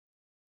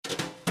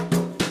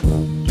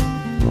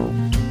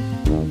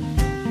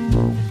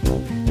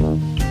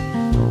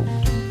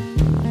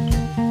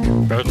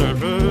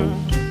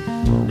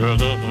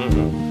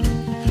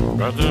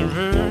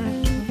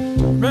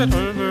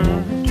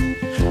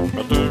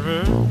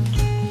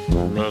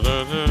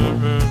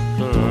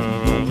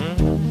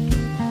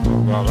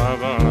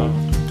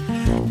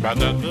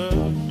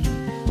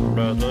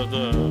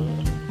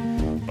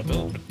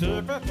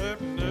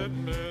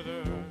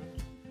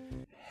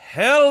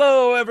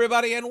Hello,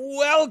 everybody, and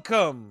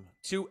welcome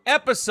to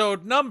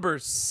episode number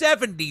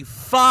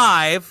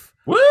 75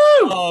 Woo!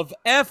 of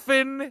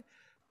Effin'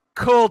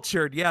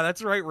 Cultured. Yeah,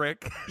 that's right,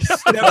 Rick.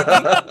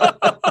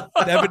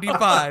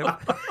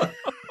 75.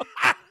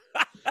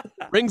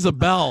 Rings a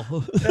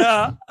bell.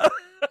 Yeah.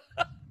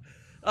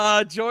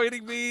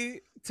 Joining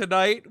me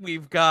tonight,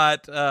 we've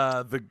got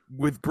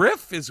with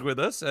Griff is with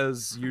us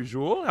as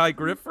usual. Hi,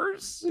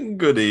 Griffers.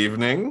 Good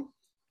evening.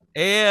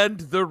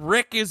 And the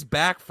Rick is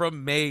back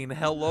from Maine.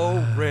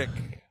 Hello, Rick.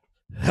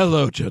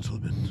 Hello,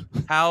 gentlemen.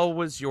 How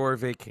was your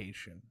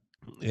vacation?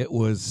 It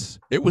was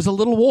a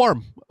little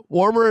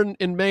warmer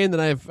in Maine than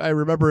I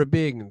remember it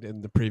being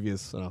in the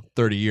previous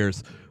 30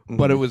 years,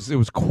 but it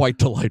was quite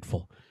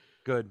delightful.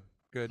 Good.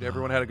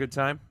 Everyone had a good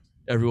time?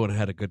 Everyone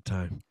had a good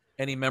time.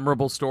 Any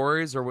memorable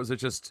stories, or was it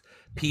just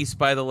peace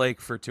by the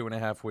lake for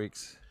 2.5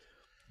 weeks?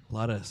 A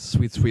lot of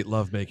sweet, sweet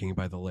love making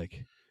by the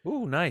lake.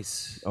 Ooh,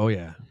 nice. Oh,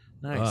 yeah.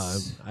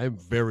 Nice. I'm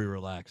very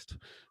relaxed.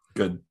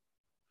 Good.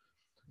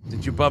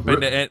 Did you bump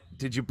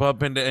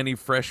into any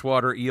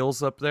freshwater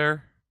eels up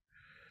there?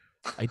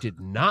 I did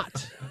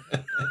not.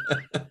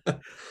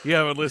 You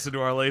haven't listened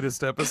to our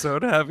latest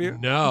episode, have you?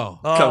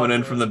 No. Oh, Coming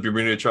in from the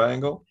Bermuda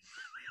Triangle.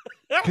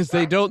 Because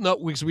they don't know.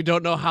 Because we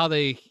don't know how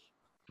they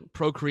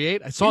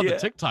procreate. I saw the Yeah.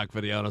 TikTok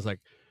video and I was like,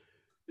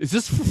 "Is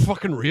this for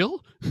fucking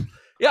real?"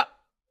 Yeah,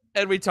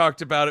 and we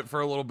talked about it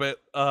for a little bit.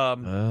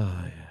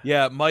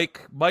 Yeah,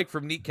 Mike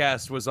from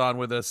Neatcast was on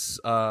with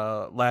us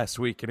last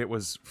week, and it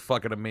was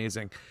fucking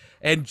amazing.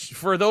 And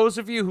for those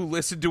of you who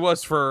listened to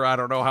us for I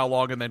don't know how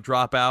long and then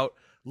drop out,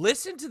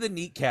 listen to the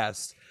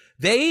Neatcast.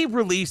 They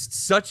released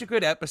such a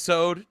good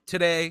episode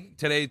today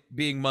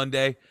being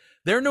Monday.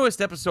 Their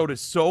newest episode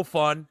is so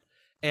fun,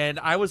 and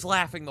I was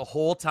laughing the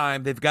whole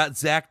time. They've got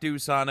Zach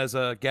Deuce on as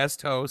a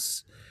guest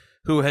host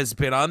who has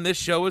been on this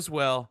show as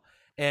well,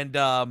 and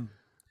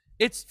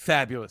it's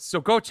fabulous.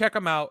 So go check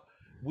them out.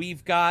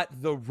 We've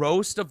got the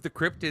Roast of the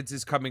Cryptids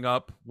is coming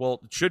up. Well,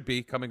 it should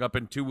be coming up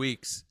in 2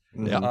 weeks,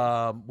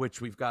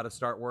 which we've got to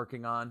start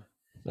working on.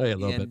 Oh, yeah, a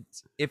little bit.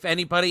 If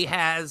anybody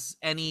has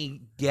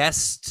any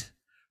guest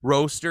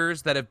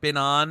roasters that have been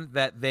on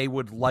that they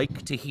would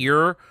like to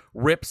hear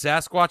rip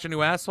Sasquatch a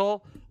new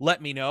asshole,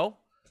 let me know.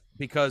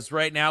 Because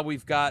right now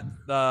we've got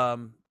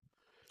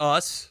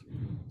us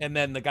and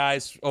then the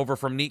guys over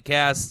from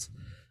Neatcast,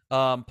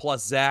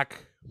 plus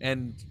Zach,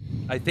 and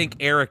I think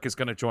Eric is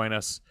going to join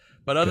us.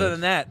 But other than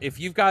that, if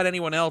you've got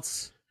anyone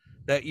else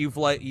that you'd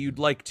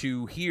like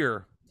to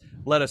hear,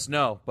 let us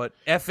know. But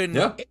Anthony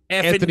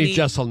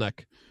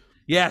Jeselnik.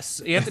 Yes,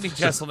 Anthony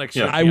Jeselnik.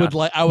 Yeah. I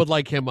would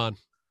like him on.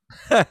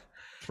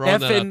 Throwing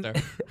that out there.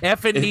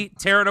 Effin' Neat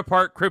Tearing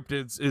Apart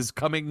Cryptids is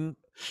coming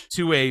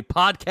to a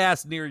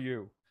podcast near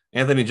you.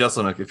 Anthony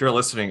Jeselnik, if you're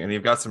listening and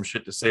you've got some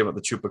shit to say about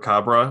the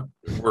Chupacabra,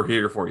 we're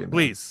here for you, man.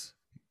 Please.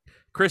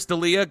 Chris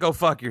D'Elia, go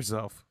fuck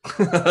yourself.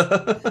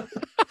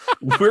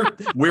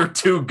 We're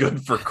too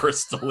good for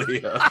Chris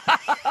D'Elia.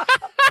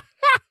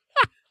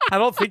 I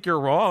don't think you're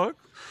wrong.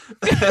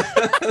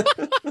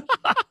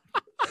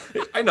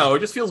 I know, it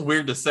just feels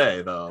weird to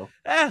say, though.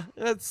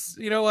 That's,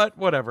 you know what?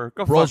 Whatever.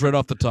 Go Rolls fuck right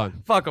off the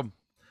tongue. Fuck them.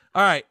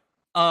 All right.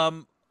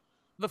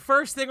 The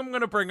first thing I'm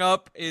going to bring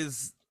up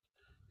is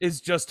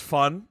just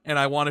fun, and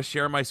I want to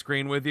share my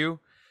screen with you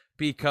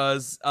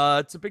because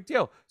it's a big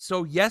deal.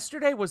 So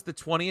yesterday was the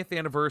 20th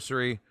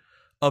anniversary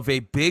of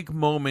a big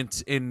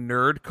moment in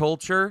nerd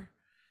culture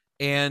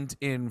and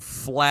in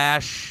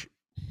Flash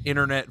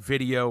internet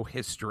video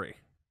history.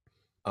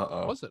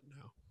 Uh-oh. Was it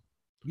now?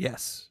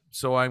 Yes.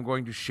 So I'm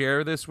going to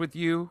share this with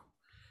you,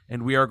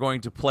 and we are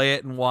going to play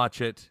it and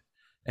watch it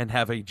and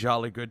have a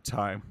jolly good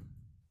time.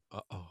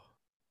 Uh-oh.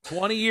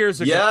 20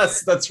 years ago.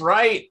 Yes, that's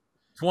right.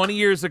 20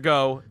 years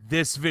ago,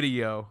 this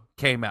video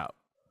came out.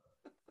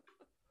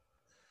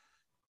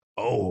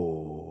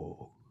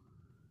 Oh,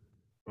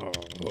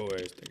 who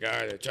is the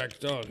guy that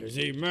checks all his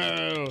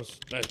emails?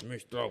 Let me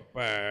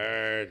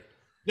Strongbad.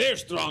 Dear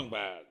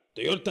Strongbad,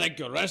 do you take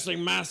your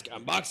wrestling mask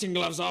and boxing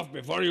gloves off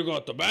before you go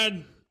to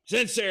bed?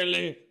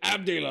 Sincerely,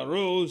 Abdi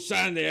LaRue,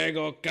 San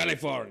Diego,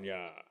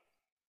 California.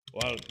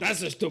 Well,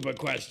 that's a stupid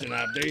question,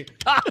 Abdi.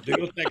 Do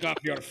you take off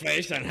your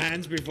face and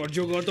hands before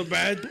you go to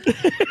bed?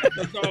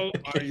 So,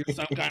 are you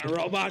some kind of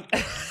robot?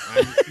 And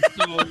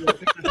so,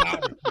 what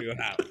powers do you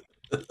have?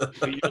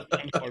 Do you use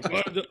them for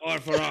good or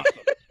for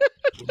awesome?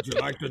 Would you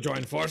like to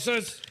join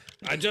forces?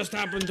 I just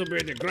happen to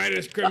be the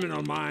greatest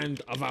criminal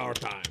mind of our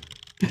time.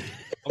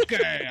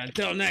 Okay,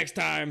 until next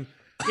time,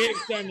 keep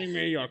sending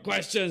me your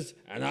questions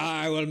and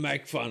I will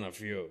make fun of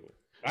you.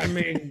 I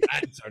mean,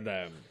 answer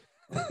them.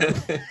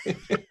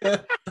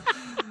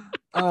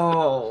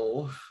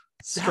 Oh,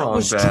 strong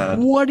was bad.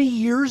 20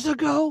 years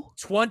ago?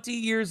 20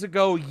 years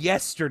ago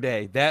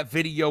yesterday, that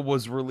video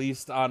was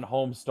released on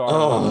Homestar.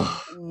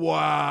 Oh,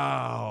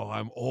 Wow,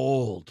 I'm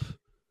old.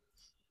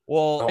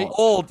 Well,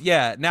 old,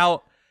 yeah.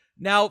 Now,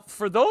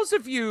 for those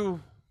of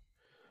you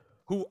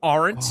who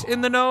aren't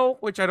in the know,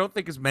 which I don't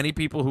think is many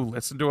people who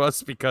listen to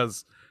us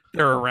because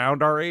they're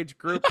around our age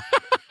group.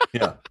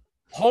 Yeah.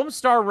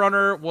 Homestar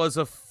Runner was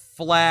a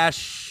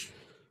Flash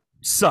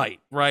site,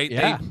 right?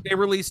 Yeah. They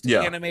released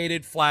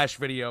animated Flash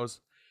videos.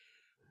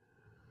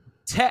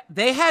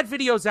 They had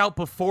videos out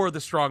before the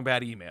Strong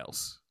Bad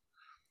emails.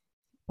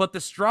 But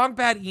the Strong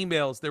Bad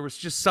emails, there was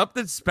just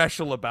something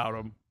special about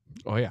them.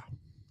 Oh, yeah.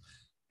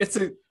 It's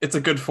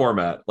a good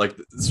format. Like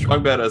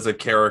Strong Bad as a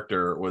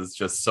character was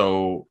just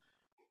so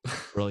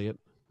brilliant.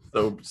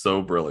 So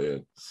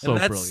brilliant. So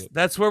brilliant.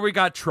 That's where we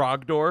got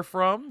Trogdor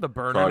from, the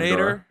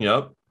Burninator.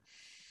 Yep.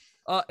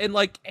 And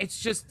like I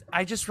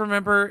just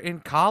remember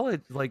in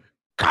college, like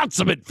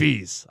consummate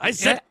fees. I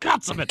said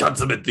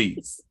consummate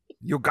fees.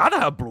 You gotta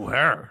have blue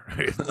hair.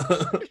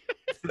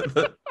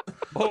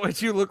 What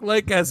would you look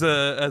like as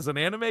an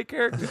anime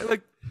character?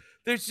 Like,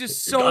 there's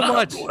just so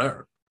much.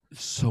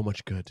 So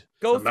much good.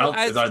 The mouth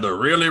is either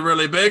really,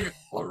 really big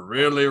or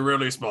really,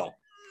 really small.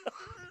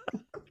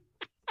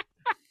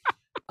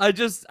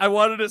 I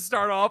wanted to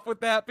start off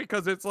with that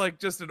because it's like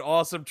just an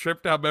awesome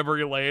trip down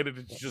memory lane, and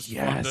it's just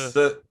fun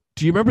to...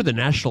 Do you remember the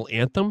national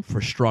anthem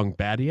for Strong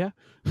Badia?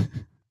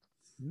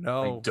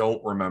 No. I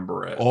don't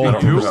remember it. Oh, I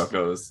don't remember how it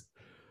goes.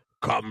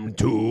 Come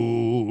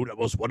to the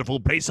most wonderful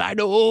place I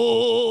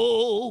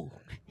know.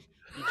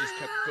 You just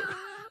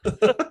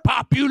kept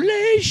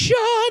population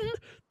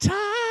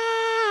tire.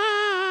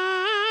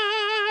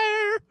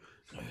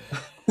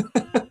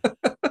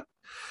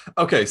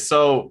 Okay,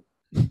 so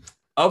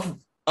of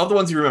the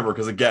ones you remember,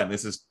 because again,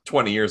 this is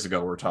 20 years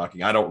ago we're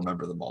talking. I don't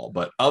remember them all,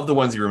 but of the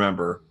ones you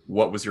remember,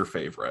 what was your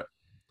favorite?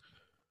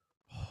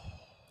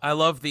 I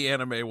love the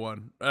anime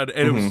one, and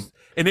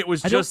it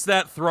was just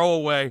that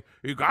throwaway.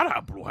 You gotta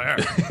have blue hair.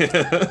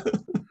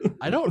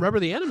 I don't remember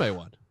the anime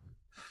one.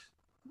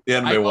 The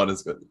anime one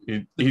is good.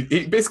 He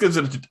basically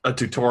gives a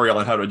tutorial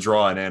on how to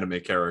draw an anime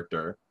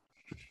character.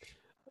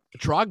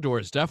 Trogdor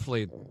is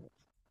definitely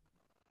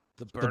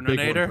the big one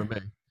Burninator for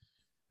me.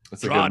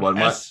 That's a good one.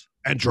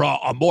 And draw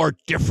a more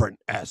different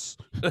S.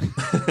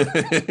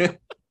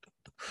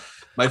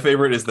 My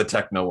favorite is the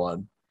techno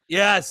one.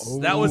 Yes,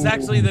 that was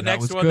actually the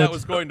next one that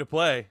was going to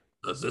play.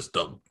 The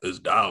system is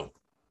down.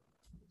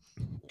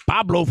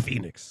 Pablo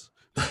Phoenix.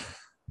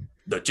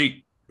 The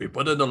cheat. We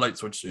put in the light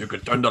switch so you can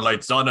turn the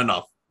lights on and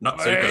off.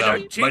 Not so you can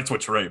have light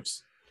switch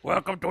raves.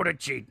 Welcome to the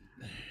cheat.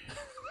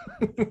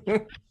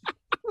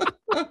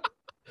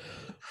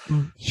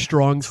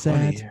 Strong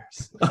sad.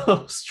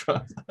 Oh,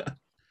 strong sad.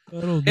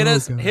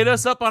 Hit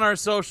us up on our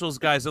socials,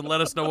 guys, and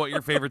let us know what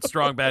your favorite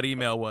Strong Bad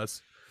email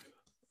was.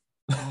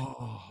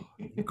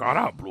 Got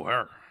out blue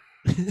hair.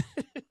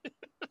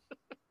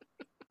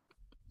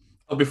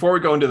 Before we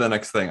go into the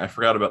next thing, I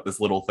forgot about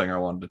this little thing I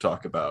wanted to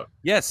talk about.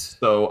 Yes.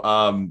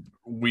 So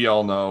we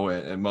all know,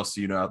 and most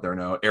of you out there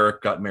know,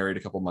 Eric got married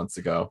a couple months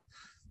ago,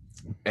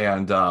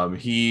 and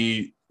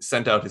he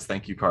sent out his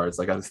thank you cards.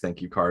 I got his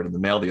thank you card in the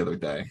mail the other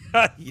day.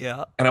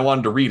 Yeah. And I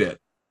wanted to read it.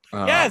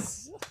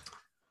 Yes.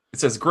 It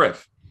says,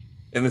 Griff,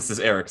 and this is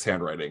Eric's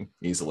handwriting,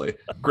 easily.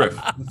 Griff,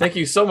 thank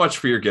you so much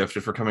for your gift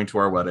and for coming to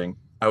our wedding.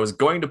 I was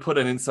going to put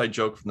an inside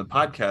joke from the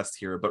podcast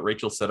here, but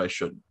Rachel said I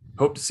shouldn't.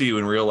 Hope to see you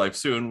in real life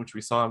soon, which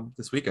we saw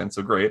this weekend,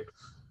 so great.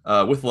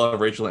 With love,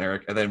 Rachel and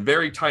Eric. And then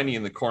very tiny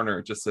in the corner,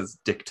 it just says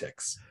dick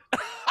ticks.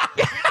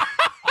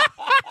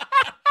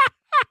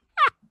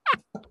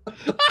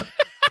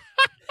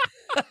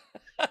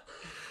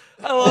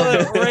 I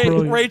love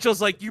it.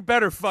 Rachel's like, you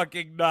better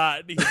fucking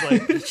not. And he's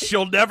like,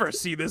 she'll never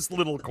see this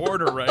little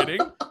corner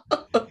writing.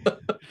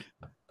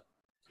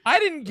 I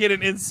didn't get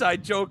an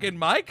inside joke in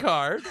my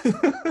card.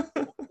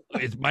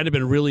 It might have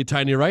been really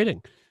tiny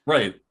writing.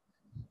 Right.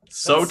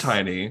 So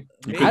tiny.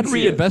 I'd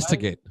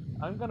reinvestigate.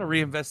 I'm going to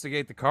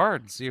reinvestigate the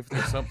card and see if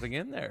there's something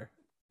in there.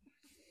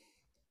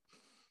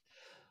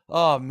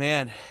 Oh,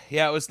 man.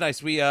 Yeah, it was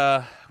nice. We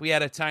had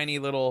a tiny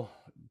little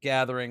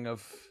gathering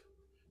of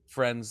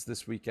friends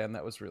this weekend.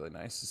 That was really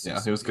nice to see. Yeah,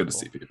 it was good to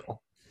see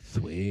people.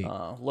 Sweet.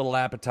 Little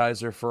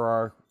appetizer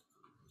for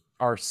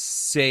our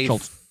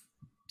safe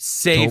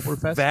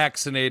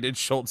vaccinated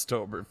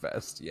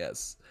Schultztoberfest.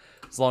 Yes.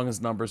 As long as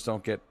numbers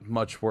don't get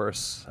much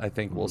worse, I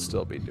think we'll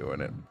still be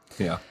doing it.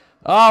 Yeah.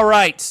 All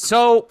right.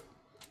 So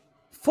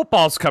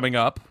football's coming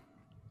up,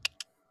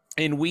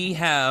 and we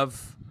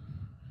have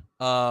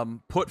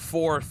put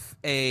forth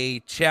a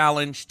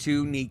challenge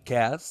to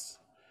Neatcast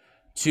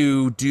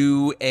to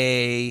do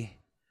a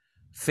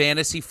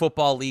fantasy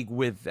football league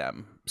with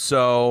them.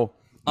 So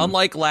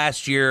unlike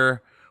last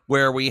year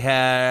where we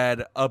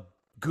had a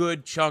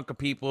good chunk of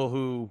people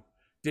who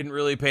didn't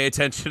really pay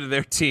attention to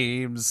their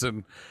teams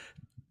and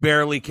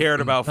barely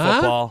cared about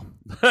football.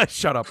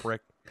 Shut up,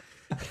 Rick.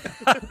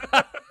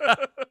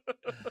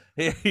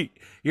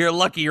 You're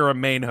lucky you're a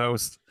main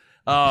host.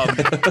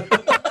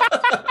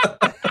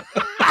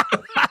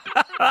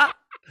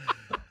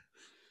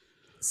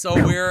 So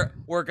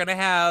we're gonna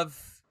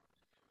have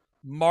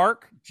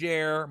Mark,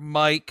 Jer,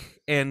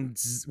 Mike, and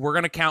we're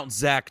gonna count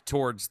Zach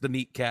towards the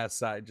Neatcast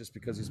side just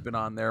because he's been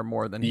on there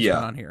more than he's been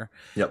on here.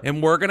 Yep.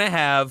 And we're gonna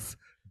have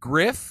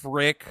Griff,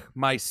 Rick,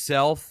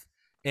 myself,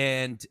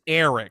 and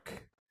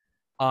Eric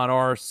on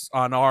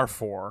our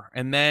 4,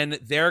 and then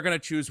they're gonna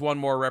choose one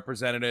more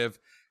representative,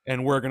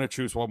 and we're gonna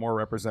choose one more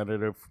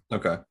representative.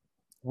 Okay.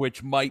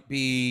 Which might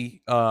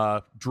be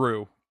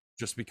Drew,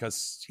 just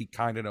because he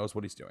kind of knows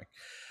what he's doing.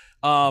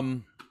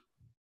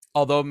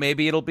 Although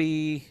maybe it'll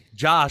be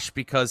Josh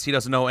because he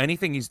doesn't know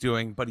anything he's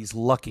doing, but he's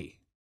lucky.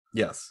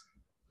 Yes.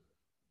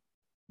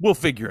 We'll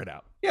figure it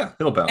out. Yeah,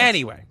 it'll balance.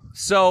 Anyway,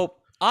 so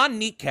on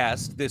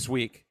Neatcast this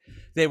week,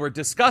 they were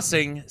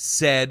discussing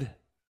said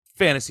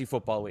fantasy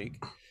football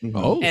league.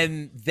 Oh.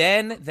 And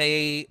then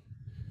they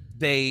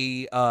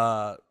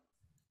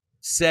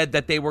said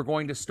that they were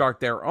going to start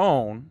their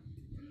own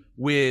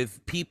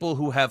with people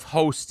who have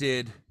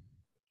hosted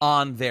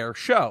on their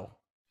show,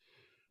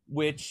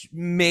 which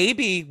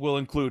maybe will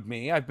include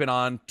me. I've been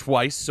on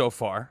twice so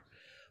far,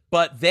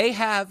 but they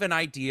have an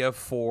idea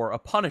for a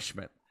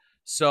punishment.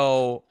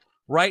 So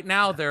right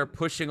now they're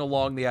pushing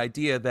along the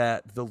idea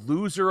that the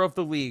loser of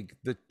the league,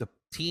 the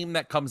team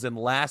that comes in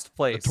last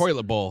place, The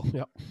toilet bowl.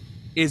 Yep.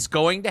 is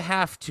going to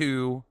have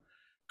to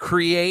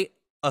create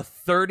a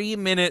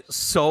 30-minute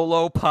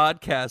solo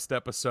podcast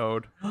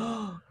episode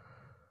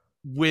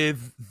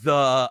with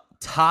the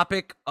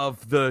topic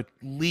of the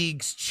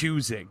league's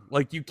choosing.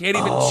 Like, you can't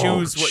even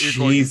choose what you're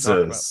going to talk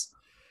about.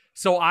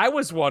 So I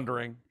was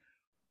wondering,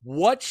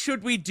 what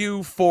should we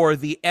do for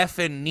the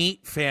effing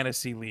Neat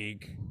Fantasy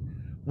League?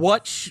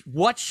 What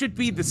should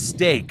be the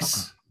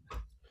stakes?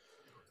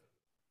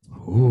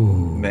 Ooh.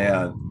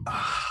 Man.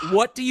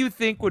 What do you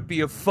think would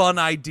be a fun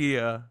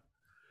idea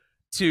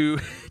to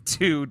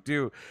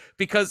do?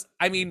 Because,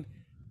 I mean,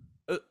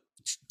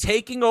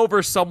 taking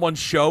over someone's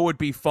show would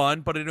be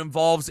fun, but it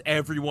involves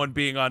everyone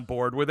being on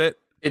board with it.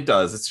 It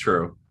does. It's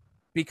true.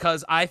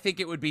 Because I think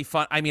it would be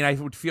fun. I mean, I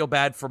would feel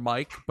bad for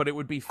Mike, but it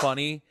would be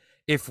funny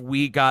if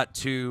we got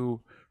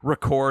to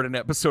record an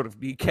episode of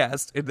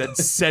Neatcast and then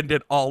send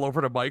it all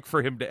over to Mike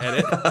for him to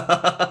edit.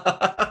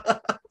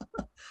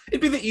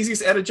 It'd be the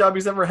easiest edit job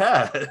he's ever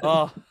had.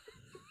 Oh.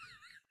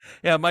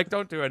 Yeah, Mike,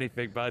 don't do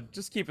anything, bud.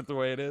 Just keep it the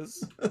way it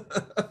is.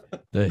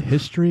 The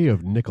history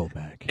of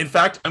Nickelback. In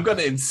fact, I'm going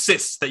to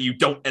insist that you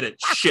don't edit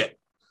shit.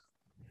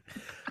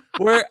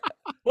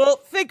 Well,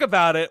 think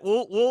about it.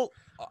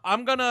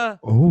 I'm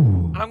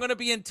gonna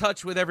be in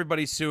touch with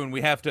everybody soon.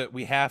 We have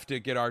to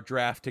get our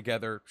draft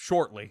together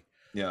shortly.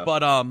 Yeah.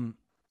 But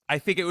I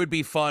think it would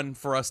be fun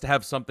for us to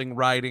have something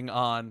riding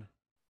on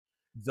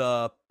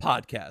the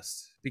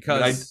podcast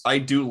because I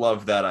do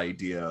love that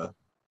idea.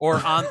 Or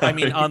on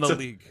the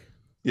league.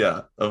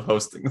 Yeah, of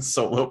hosting a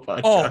solo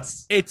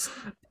podcast.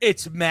 Oh,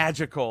 it's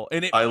magical,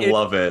 and I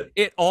love it.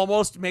 It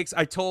almost makes.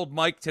 I told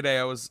Mike today.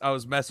 I was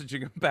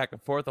messaging him back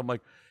and forth. I'm like,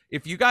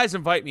 if you guys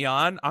invite me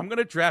on, I'm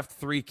gonna draft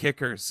 3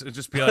 kickers and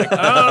just be like,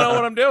 I don't know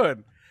what I'm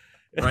doing.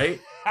 Right?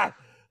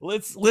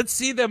 Let's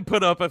see them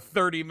put up a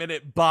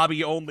 30-minute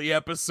Bobby only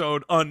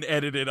episode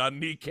unedited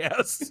on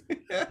Neatcast.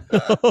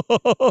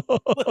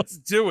 Let's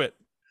do it.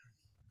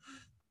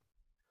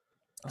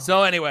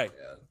 So anyway,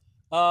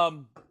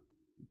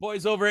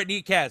 boys over at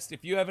Neatcast,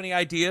 if you have any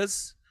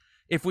ideas,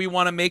 if we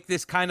want to make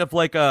this kind of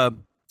like a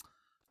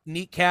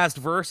Neatcast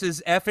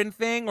versus effing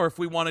thing, or if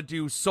we want to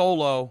do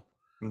solo,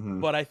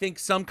 but I think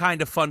some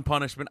kind of fun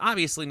punishment.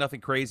 Obviously,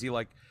 nothing crazy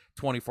like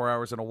 24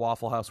 hours in a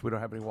Waffle House. We don't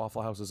have any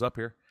Waffle Houses up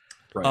here.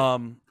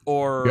 Right.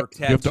 Or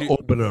you have to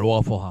open a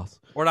Waffle House.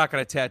 We're not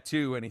going to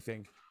tattoo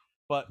anything,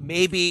 but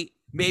maybe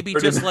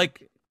just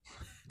like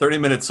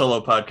 30-minute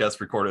solo podcast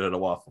recorded at a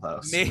Waffle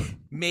House.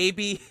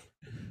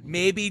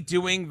 Maybe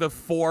doing the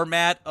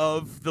format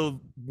of the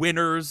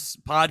winners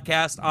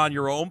podcast on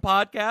your own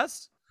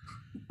podcast,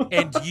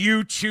 and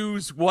you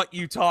choose what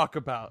you talk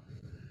about.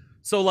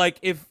 So, like,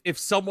 if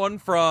someone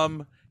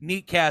from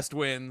Neatcast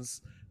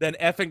wins, then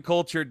Effin'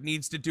 Cultured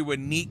needs to do a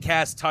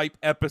Neatcast type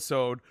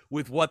episode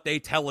with what they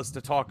tell us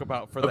to talk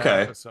about for that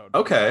episode.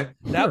 Okay.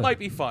 That might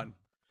be fun.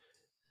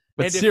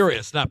 But and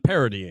serious, not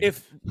parodying.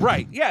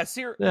 Serious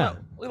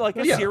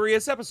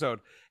episode.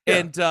 Yeah.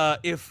 And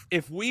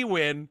if we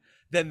win,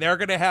 then they're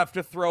gonna have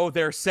to throw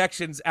their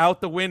sections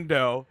out the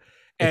window,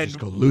 and just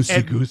go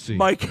loosey-goosey.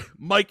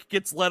 Mike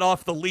gets let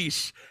off the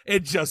leash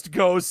and just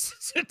goes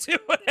to do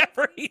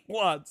whatever he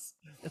wants.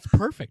 That's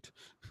perfect.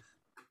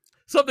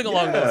 Something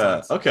along those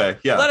lines. Okay,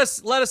 yeah. Let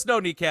us know,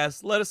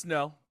 Neatcast. Let us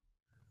know.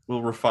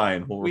 We'll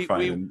refine. We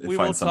and will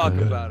find something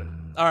talk about it.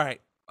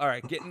 All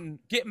right.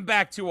 Getting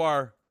back to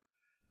our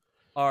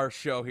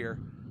show here.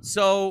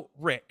 So,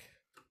 Rick.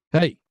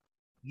 Hey.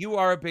 You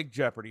are a big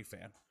Jeopardy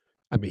fan.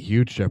 I'm a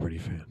huge Jeopardy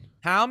fan.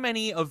 How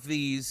many of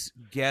these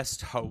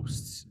guest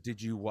hosts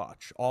did you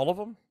watch? All of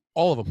them?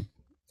 All of them.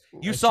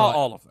 You saw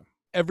all of them.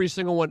 Every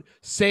single one.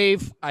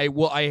 Save, I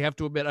have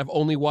to admit, I've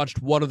only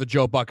watched one of the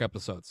Joe Buck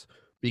episodes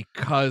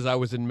because I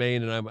was in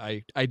Maine and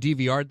I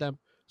DVR'd them.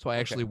 So I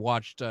actually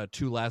watched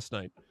 2 last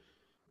night.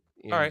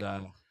 And, all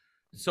right.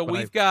 So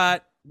we've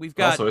got.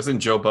 Also, isn't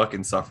Joe Buck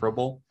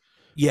insufferable?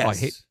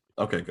 Yes.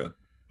 Okay, good.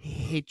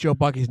 hate Joe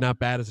Buck. He's not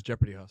bad as a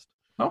Jeopardy host.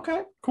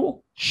 Okay,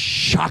 cool.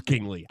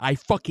 Shockingly, I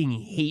fucking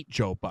hate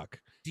Joe Buck.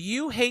 Do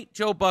you hate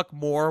Joe Buck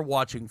more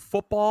watching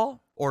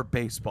football or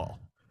baseball?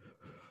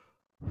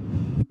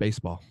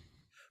 Baseball.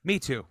 Me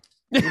too.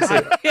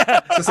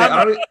 Yeah.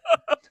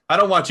 I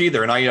don't watch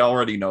either, and I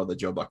already know that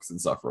Joe Buck's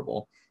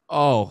insufferable.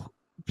 Oh,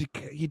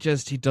 he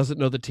doesn't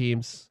know the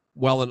teams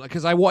well enough.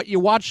 Because you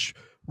watch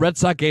Red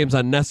Sox games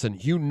on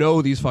Nesson, you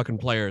know these fucking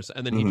players,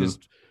 and then he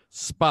just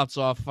spouts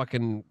off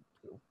fucking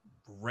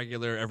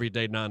regular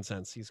everyday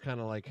nonsense. He's kind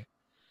of like,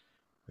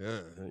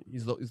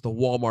 he's the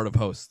Walmart of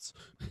hosts.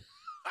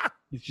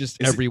 He's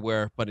just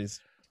everywhere, but he's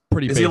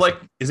pretty. Is he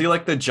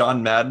like the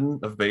John Madden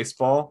of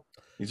baseball?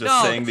 He's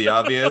just saying the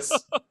obvious.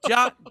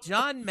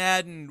 John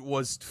Madden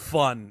was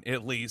fun,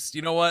 at least.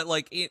 You know what?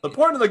 Like the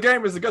point of the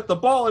game is to get the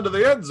ball into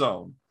the end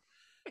zone.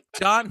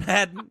 John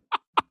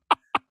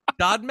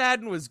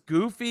Madden was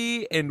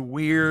goofy and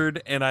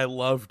weird, and I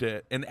loved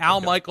it. And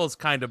Al Michaels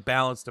kind of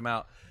balanced him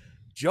out.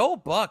 Joe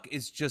Buck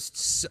is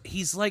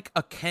he's like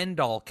a Ken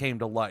doll came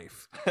to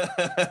life.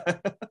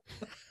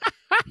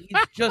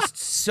 He's just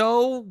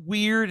so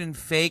weird and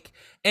fake.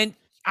 And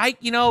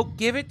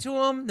give it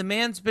to him. The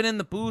man's been in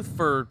the booth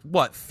for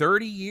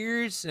 30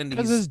 years, and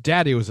because his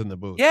daddy was in the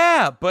booth.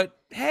 Yeah, but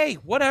hey,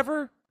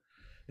 whatever.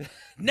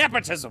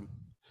 Nepotism.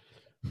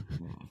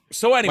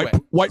 So anyway,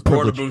 white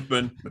born a privilege.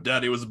 boothman. My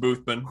daddy was a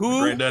boothman. My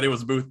granddaddy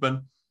was a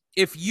boothman.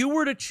 If you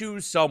were to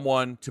choose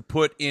someone to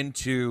put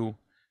into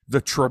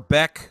the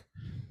Trebek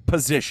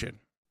position,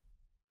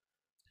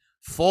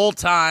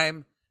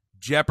 full-time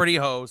Jeopardy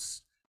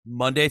host,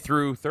 Monday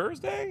through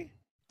Thursday,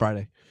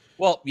 Friday.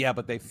 Well, yeah,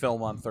 but they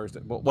film on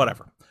Thursday. Well,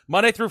 whatever.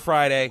 Monday through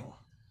Friday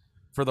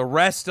for the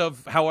rest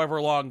of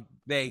however long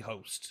they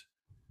host.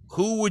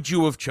 Who would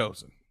you have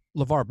chosen?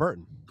 LeVar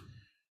Burton.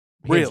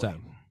 Really? Hands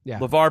down. Yeah.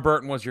 LeVar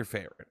Burton was your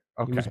favorite.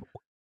 Okay.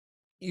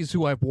 He's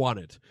who I've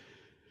wanted.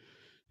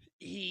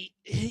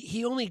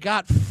 He only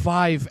got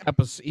 5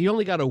 episodes. He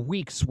only got a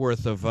week's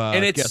worth of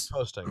guest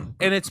hosting.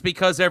 And it's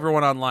because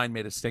everyone online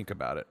made us think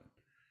about it.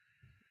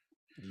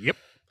 Yep.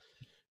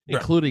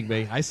 Including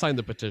me. I signed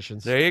the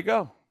petitions. There you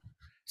go.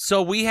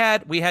 So we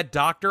had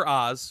Dr.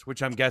 Oz,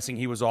 which I'm guessing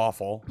he was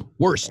awful.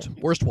 Worst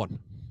one.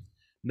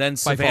 Then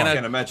I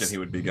can't imagine he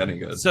would be getting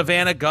good.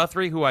 Savannah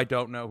Guthrie, who I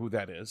don't know who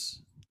that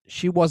is.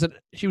 She was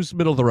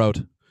middle of the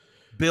road.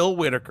 Bill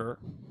Whitaker.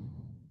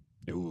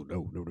 No.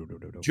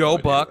 Joe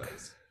Buck.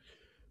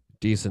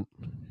 Decent.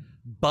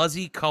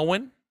 Buzzy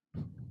Cohen.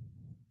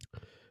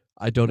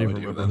 I don't even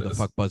remember who the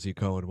fuck Buzzy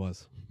Cohen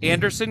was.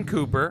 Anderson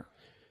Cooper.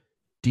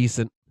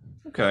 Decent.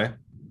 Okay.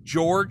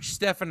 George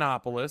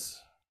Stephanopoulos.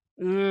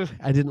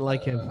 I didn't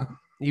like him.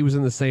 He was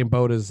in the same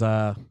boat as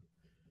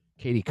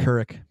Katie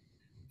Couric.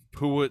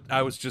 Who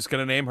I was just going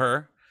to name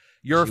her.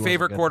 Your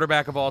favorite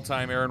quarterback of all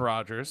time, Aaron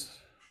Rodgers.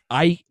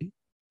 I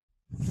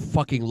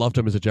fucking loved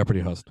him as a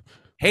Jeopardy host.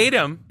 Hate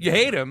him. You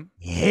hate him.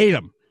 Hate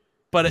him.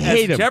 But as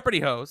a Jeopardy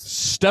host.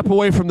 Step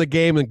away from the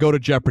game and go to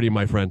Jeopardy,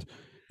 my friend.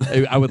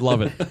 I would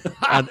love it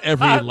on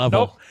every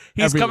level.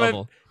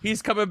 Nope.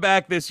 He's coming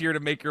back this year to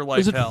make your life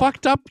Is it hell.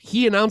 fucked up?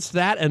 He announced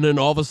that, and then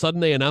all of a sudden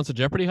they announced a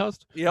Jeopardy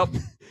host? Yep.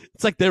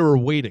 It's like they were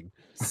waiting.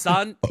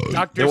 Dr.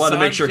 They wanted to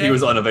make sure he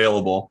was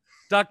unavailable.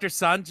 Dr.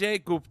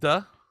 Sanjay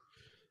Gupta.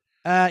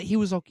 He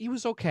was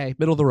okay.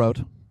 Middle of the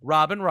road.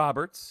 Robin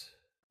Roberts.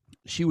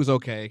 She was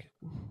okay.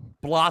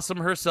 Blossom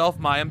herself,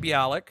 Mayim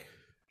Bialik.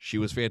 She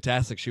was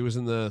fantastic. She was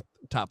in the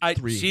top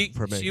 3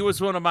 for me. She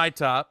was one of my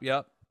top,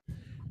 yep.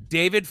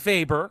 David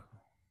Faber.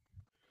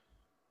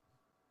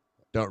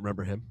 Don't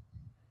remember him.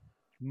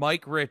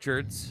 Mike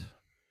Richards.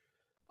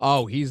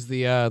 Oh, he's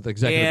the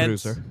executive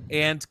producer.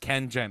 And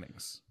Ken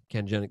Jennings.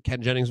 Ken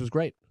Jennings was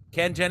great.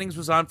 Ken Jennings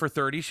was on for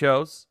 30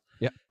 shows.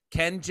 Yep.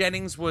 Ken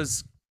Jennings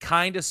was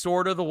kind of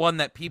sort of the one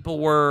that people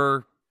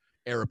were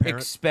heir apparent.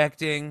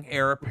 Expecting,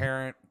 heir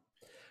apparent.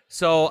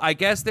 So I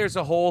guess there's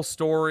a whole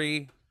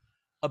story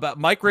about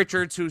Mike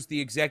Richards, who's the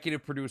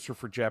executive producer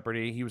for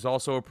Jeopardy. He was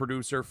also a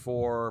producer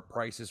for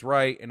Price is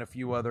Right and a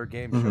few other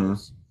game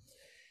shows.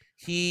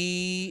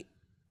 He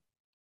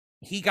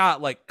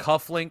got like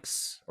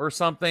cufflinks or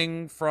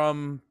something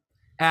from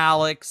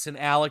Alex, and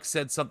Alex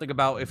said something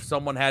about if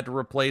someone had to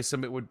replace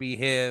him, it would be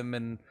him,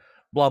 and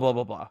blah, blah,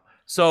 blah, blah.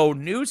 So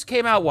news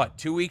came out,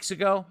 2 weeks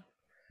ago?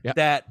 Yep.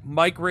 That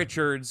Mike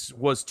Richards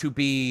was to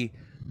be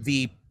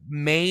the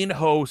main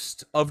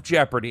host of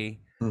Jeopardy.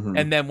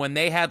 And then when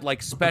they had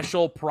like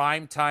special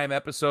primetime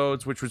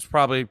episodes, which was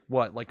probably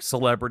like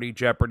Celebrity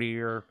Jeopardy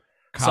or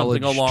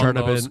college something along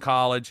tournament. those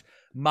college,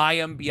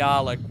 Mayim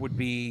Bialik would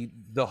be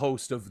the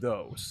host of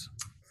those.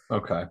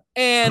 Okay.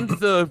 And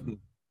the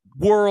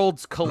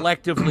worlds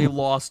collectively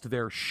lost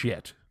their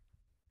shit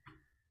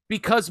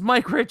because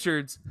Mike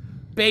Richards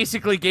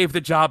basically gave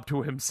the job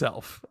to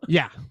himself.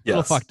 Yeah. A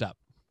little fucked up.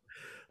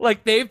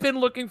 Like they've been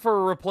looking for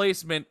a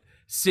replacement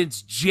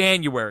since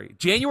January.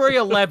 January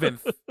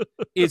 11th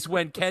is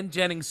when Ken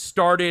Jennings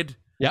started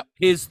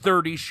his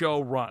 30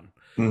 show run.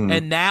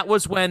 And that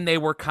was when they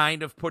were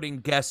kind of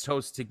putting guest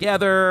hosts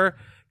together,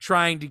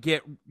 trying to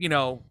get,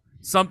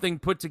 something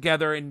put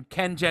together, and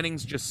Ken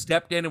Jennings just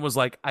stepped in and was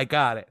like, I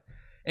got it.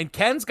 And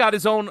Ken's got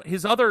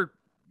the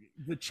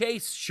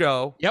Chase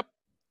show. Yep.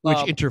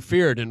 Which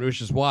interfered, and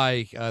which is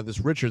why this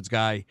Richards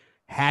guy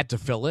had to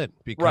fill in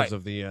because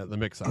of the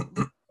mix-up.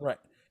 Right.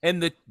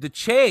 And the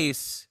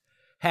Chase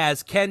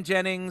has Ken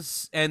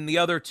Jennings and the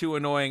other two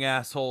annoying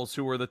assholes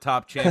who were the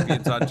top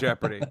champions on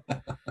Jeopardy.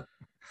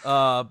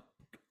 I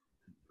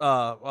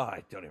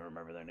don't even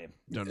remember their name.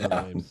 Don't know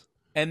their names.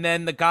 And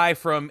then the guy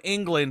from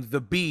England,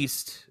 the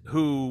Beast,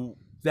 who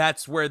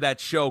that's where that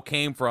show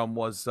came from,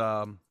 was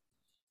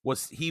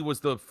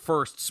the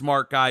first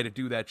smart guy to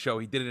do that show.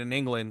 He did it in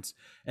England,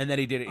 and then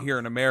he did it here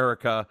in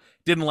America.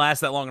 Didn't last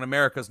that long in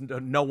America.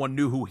 No one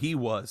knew who he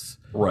was.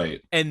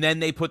 Right. And then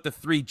they put the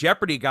 3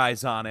 Jeopardy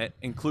guys on it,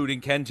 including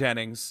Ken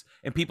Jennings,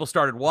 and people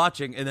started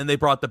watching, and then they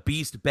brought the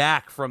Beast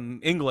back from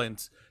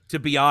England to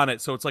be on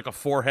it, so it's like a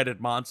 4-headed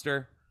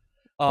monster.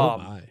 Oh,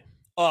 my.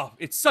 Oh,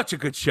 it's such a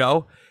good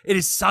show. It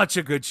is such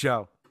a good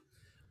show.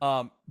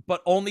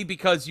 But only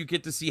because you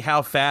get to see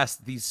how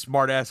fast these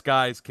smart-ass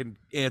guys can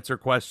answer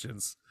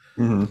questions.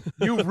 Mm-hmm.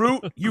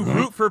 You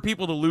root for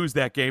people to lose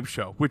that game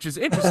show, which is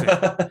interesting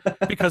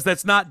because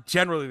that's not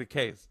generally the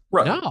case.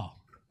 Right. No.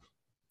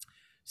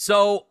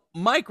 So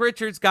Mike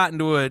Richards got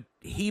into a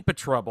heap of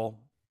trouble.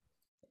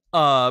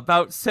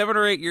 About 7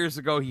 or 8 years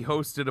ago, he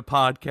hosted a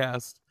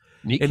podcast.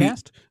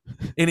 Neatcast?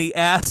 And he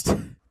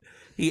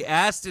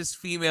asked his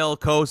female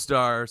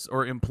co-stars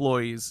or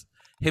employees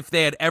if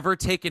they had ever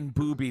taken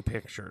booby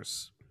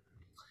pictures.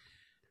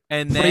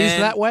 And then,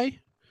 phrased that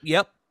way?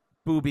 Yep,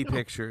 booby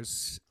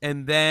pictures.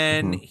 And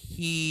then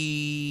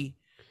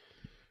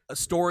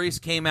stories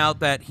came out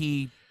that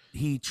he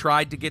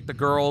tried to get the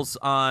girls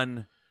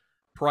on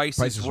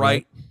Price is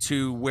Right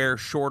to wear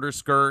shorter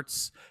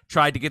skirts,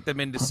 tried to get them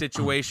into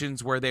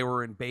situations where they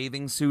were in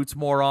bathing suits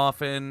more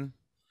often.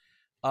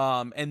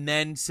 And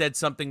then said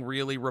something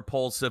really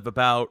repulsive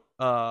about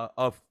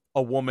a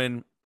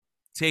woman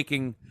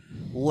taking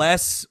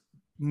less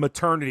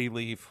maternity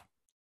leave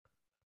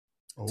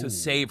to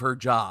save her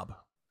job.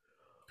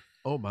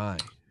 Oh, my.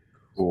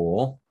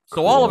 Cool.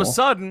 So all of a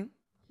sudden,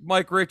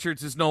 Mike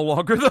Richards is no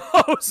longer the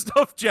host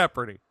of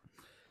Jeopardy.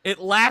 It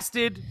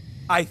lasted,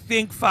 I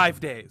think, 5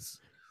 days.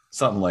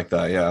 Something like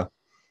that, yeah.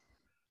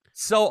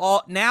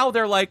 So now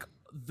they're like,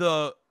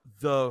 the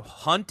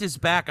hunt is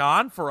back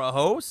on for a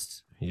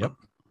host? Yep.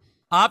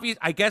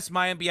 I guess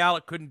Mayim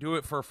Bialik couldn't do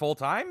it for full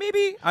time,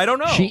 maybe? I don't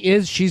know.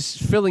 She's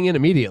filling in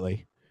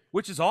immediately.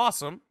 Which is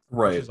awesome.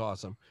 Right. Which is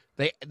awesome.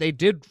 They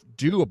did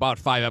do about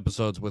 5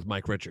 episodes with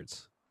Mike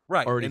Richards.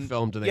 Right. Already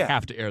filmed, and they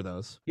have to air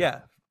those.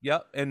 Yeah.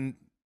 Yep. And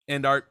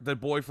the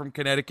boy from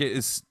Connecticut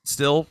is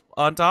still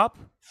on top?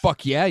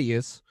 Fuck yeah, he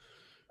is.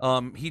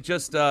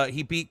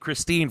 He beat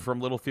Christine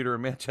from Little Theater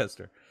in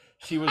Manchester.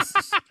 She was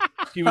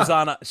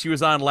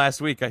on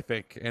last week, I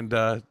think,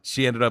 and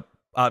she ended up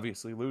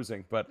obviously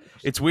losing, but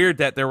it's weird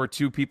that there were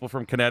 2 people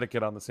from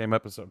Connecticut on the same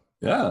episode.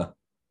 Yeah.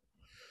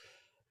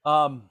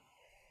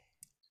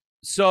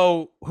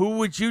 So who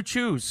would you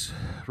choose,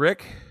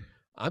 Rick?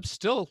 My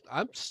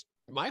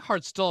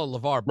heart's still on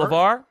LeVar Burton.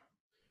 LeVar?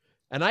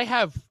 And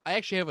I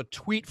actually have a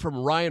tweet from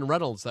Ryan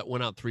Reynolds that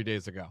went out 3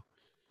 days ago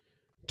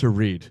to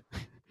read.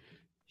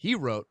 He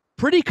wrote,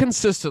 pretty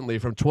consistently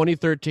from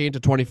 2013 to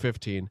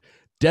 2015,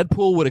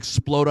 Deadpool would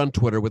explode on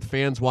Twitter with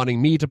fans wanting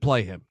me to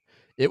play him.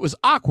 It was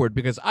awkward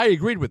because I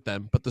agreed with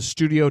them, but the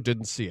studio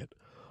didn't see it.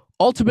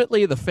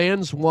 Ultimately, the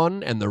fans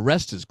won, and the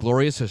rest is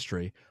glorious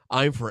history.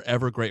 I'm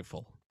forever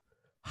grateful.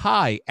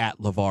 Hi, at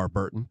LeVar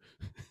Burton.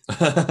 And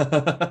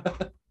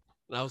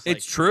I was like,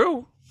 it's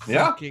true.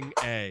 Fucking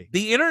A.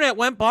 The internet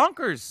went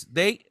bonkers.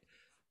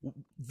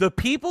 The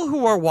people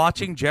who are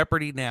watching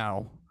Jeopardy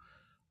now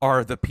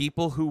are the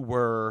people who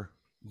were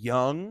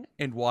young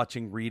and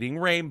watching Reading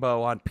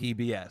Rainbow on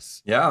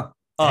PBS. Yeah.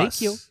 Us.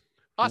 Thank you.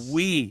 Us.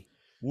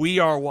 We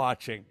are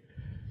watching.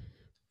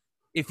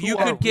 If you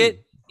could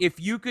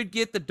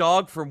get the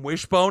dog from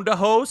Wishbone to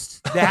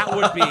host, that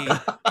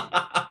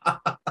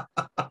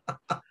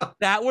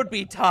would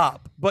be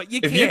top. But you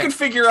can't. If you could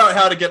figure out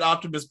how to get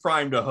Optimus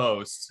Prime to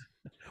host.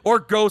 Or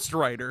Ghost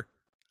Rider.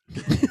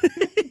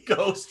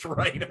 Ghost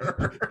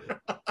Rider.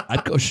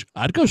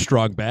 I'd go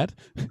strong bad.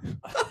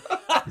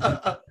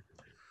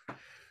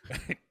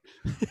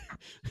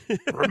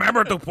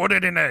 Remember to put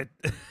it in a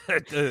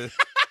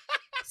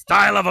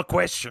style of a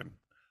question.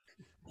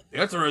 The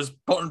answer is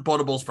potent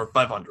potables for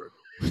 500.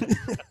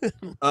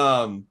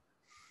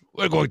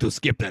 We're going to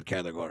skip that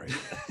category.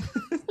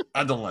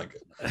 I don't like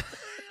it.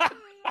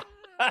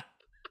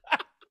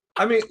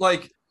 I mean,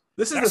 like,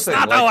 this is That's the thing.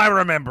 not how I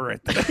remember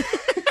it.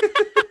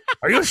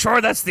 Are you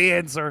sure that's the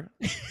answer?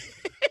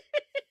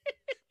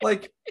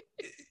 Like,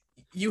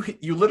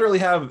 you literally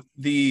have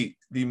the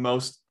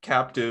most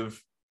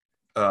captive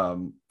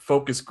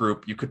focus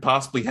group you could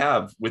possibly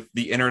have with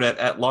the internet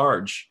at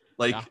large.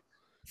 Like,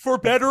 for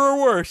better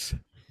or worse.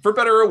 For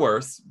better or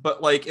worse,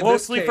 but like in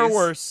mostly this case, for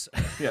worse.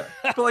 Yeah,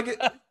 but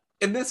like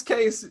in this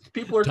case,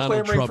 people are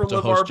Donald clamoring Trump for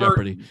to host LeVar Burton.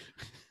 Jeopardy.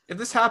 If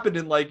this happened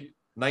in like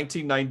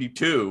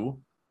 1992,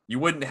 you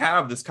wouldn't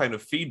have this kind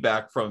of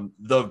feedback from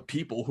the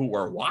people who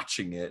are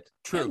watching it.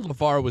 True. And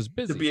LeVar was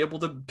busy to be able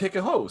to pick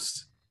a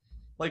host.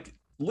 Like,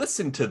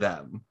 listen to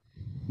them,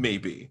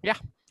 maybe. Yeah,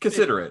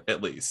 consider it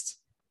at least.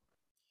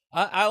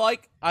 I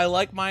like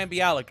Mayim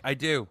Bialik. I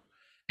do,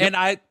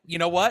 and you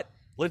know what?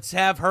 Let's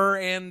have her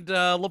and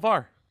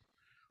LeVar.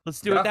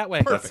 Let's do it that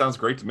way. That sounds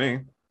great to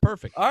me.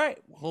 Perfect. All right.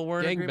 Well,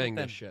 we're in gangbang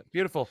this shit.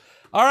 Beautiful.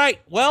 All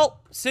right.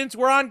 Well, since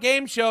we're on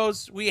game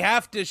shows, we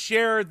have to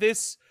share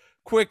this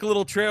quick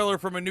little trailer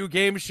from a new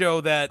game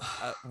show that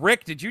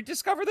Rick, did you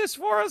discover this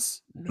for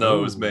us? No,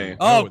 it was me.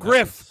 Oh,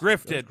 Griff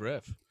did.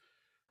 Griff.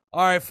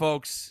 All right,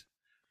 folks.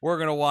 We're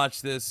going to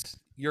watch this.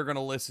 You're going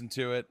to listen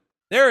to it.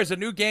 There is a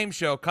new game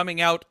show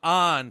coming out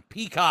on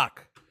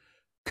Peacock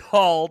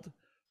called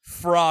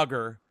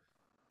Frogger.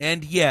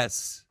 And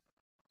yes,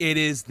 it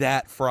is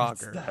that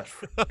Frogger.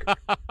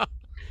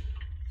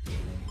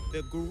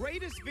 The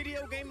greatest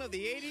video game of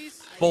the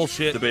 80s?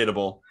 Bullshit.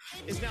 Debatable.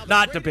 Is now the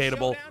Not greatest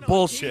debatable. showdown on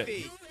Bullshit.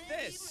 TV.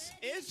 This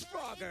is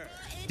Frogger.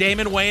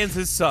 Damon Wayans'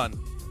 his son.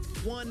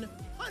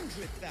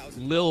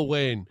 100,000. Lil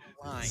Wayne.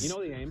 You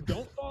know the aim.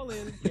 Don't fall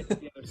in. Get to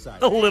the other side.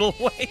 The little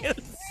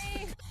Wayans.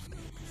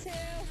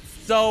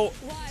 So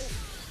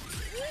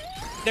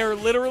they're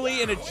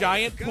literally in a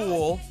giant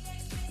pool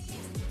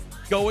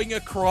going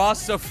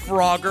across a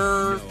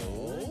Frogger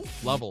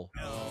level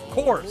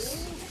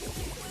course.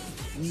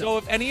 So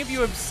if any of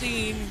you have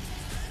seen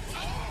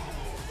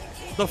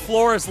The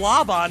Floor is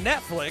Lava on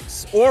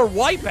Netflix or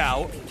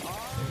Wipeout,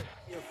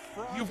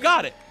 you've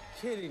got it.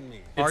 Kidding me.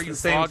 It's the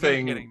same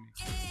thing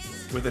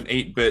with an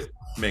 8-bit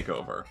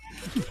makeover.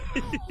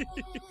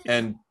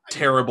 And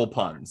terrible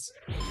puns.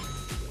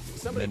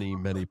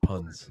 Many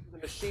puns.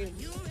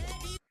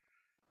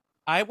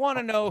 I want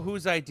to know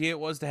whose idea it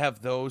was to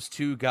have those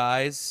two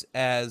guys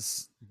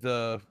as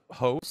the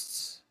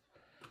hosts.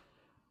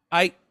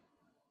 I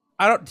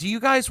don't. Do you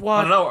guys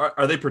watch? I don't know.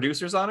 Are they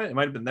producers on it? It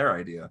might have been their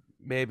idea.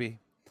 Maybe.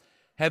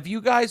 Have you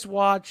guys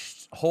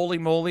watched Holy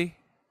Moly?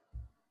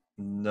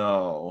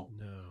 No.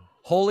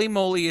 Holy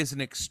Moly is an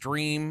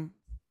extreme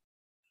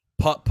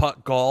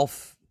putt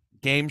golf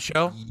game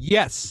show.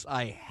 Yes,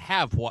 I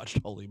have watched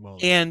Holy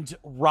Moly. And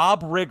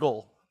Rob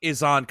Riggle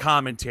is on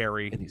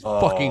commentary. And he's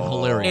fucking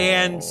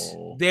hilarious.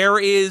 And there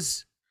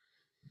is,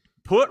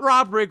 put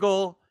Rob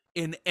Riggle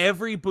in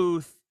every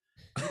booth.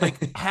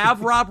 Like,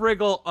 have Rob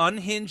Riggle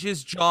unhinge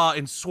his jaw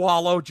and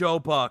swallow Joe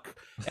Buck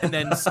and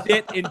then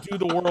sit and do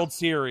the World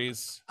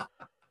Series.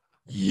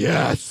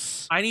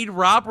 Yes. I need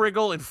Rob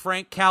Riggle and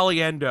Frank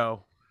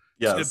Caliendo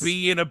Yes. to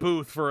be in a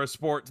booth for a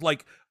sport.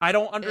 Like, I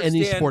don't understand.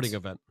 Any sporting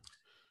event.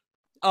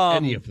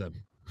 Any of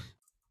them.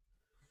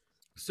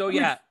 So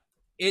yeah,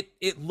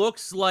 it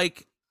looks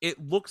like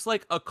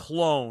a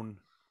clone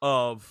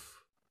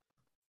of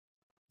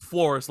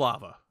Floor is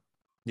Lava.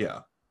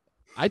 Yeah.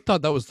 I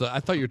thought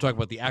you were talking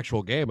about the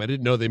actual game. I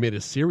didn't know they made a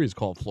series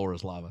called Floor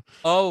is Lava.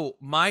 Oh,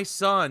 my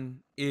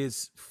son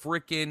is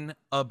freaking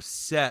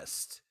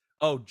obsessed.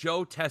 Oh,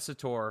 Joe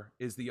Tessitore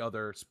is the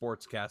other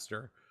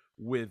sportscaster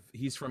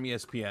he's from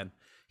ESPN.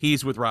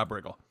 He's with Rob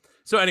Riggle.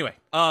 So anyway,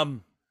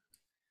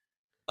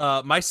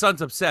 my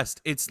son's obsessed.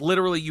 It's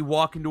literally you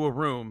walk into a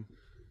room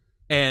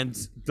and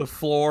the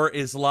floor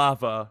is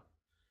lava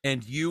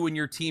and you and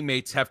your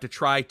teammates have to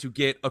try to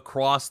get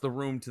across the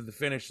room to the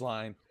finish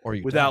line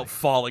without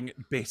falling,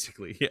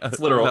 basically. Yeah, it's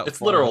literal.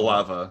 It's literal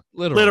lava.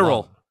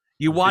 Literal.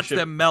 You watch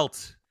them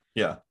melt.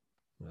 Yeah.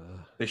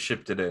 They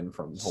shipped it in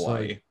from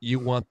Hawaii. So you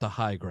want the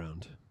high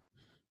ground.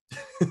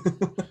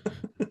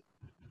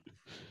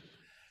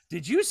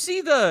 Did you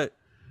see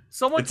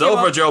someone? It's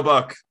over, Joe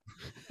Buck.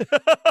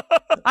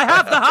 I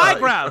have the high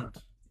ground.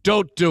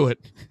 Don't do it.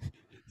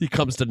 He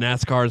comes to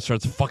NASCAR and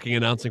starts fucking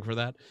announcing for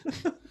that.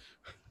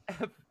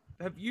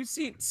 Have you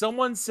seen?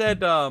 Someone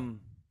said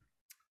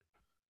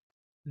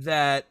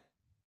that.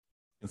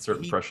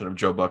 Insert impression of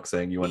Joe Buck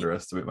saying, "You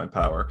underestimate my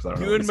power." Because I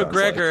don't know. Ewan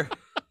McGregor.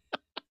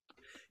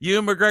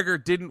 Ewan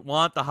McGregor didn't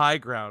want the high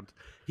ground.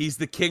 He's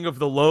the king of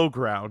the low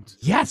ground.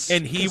 Yes,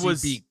 and he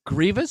beat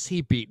Grievous.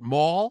 He beat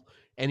Maul.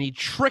 And he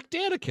tricked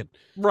Anakin.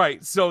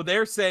 Right. So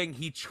they're saying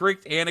he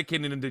tricked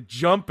Anakin into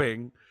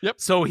jumping. Yep.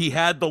 So he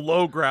had the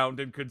low ground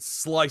and could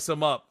slice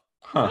him up.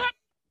 Huh.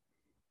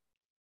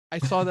 I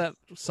saw that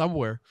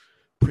somewhere.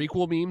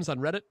 Prequel memes on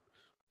Reddit.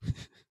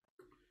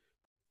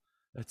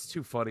 That's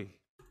too funny.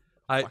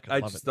 I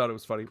just thought it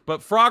was funny.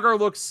 But Frogger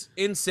looks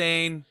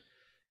insane.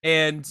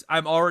 And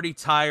I'm already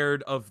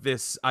tired of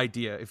this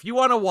idea. If you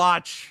want to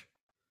watch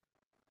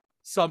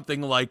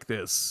something like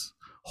this,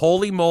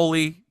 Holy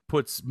Moly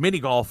puts mini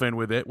golf in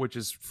with it, which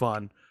is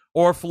fun,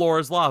 or Floor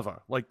is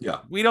Lava. Like,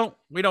 we don't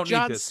need this.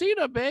 John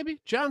Cena, baby.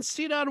 John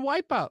Cena on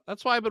Wipeout.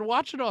 That's why I've been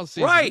watching all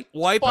season. Right,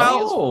 Wipeout.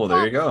 Oh,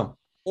 there you go.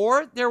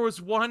 Or there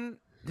was one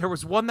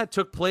that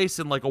took place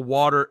in like a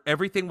water.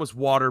 Everything was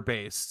water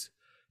based,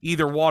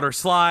 either water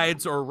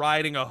slides or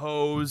riding a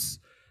hose.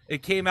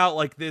 It came out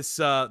like this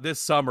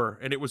summer,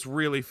 and it was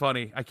really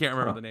funny. I can't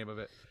remember the name of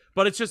it,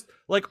 but it's just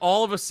like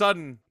all of a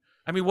sudden.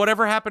 I mean,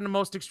 whatever happened to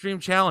Most Extreme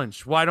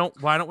Challenge? Why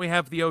don't we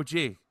have the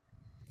OG?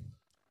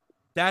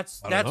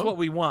 That's what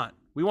we want.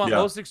 We want Yeah.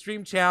 most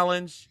extreme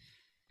challenge,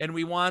 and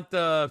we want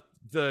the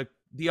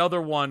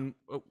other one.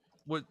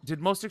 What did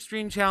most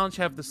extreme challenge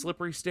have? The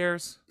slippery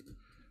stairs,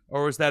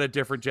 or was that a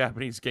different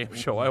Japanese game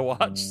show I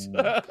watched?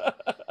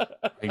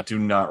 I do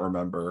not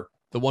remember.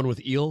 The one with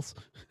eels.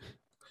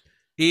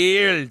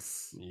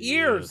 Ears.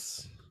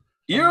 Yes.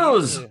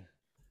 Ears.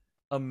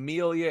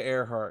 Amelia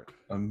Earhart.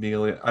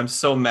 Amelia, I'm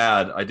so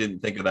mad I didn't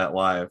think of that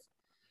live.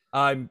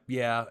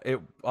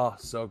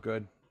 So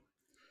good.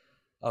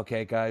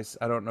 Okay, guys,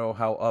 I don't know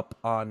how up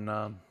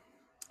on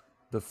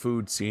the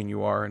food scene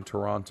you are in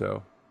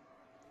Toronto.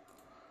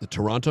 The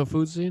Toronto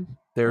food scene.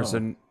 There's a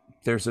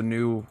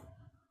new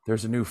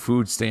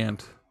food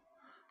stand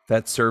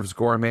that serves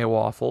gourmet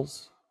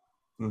waffles.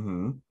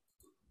 Mm-hmm.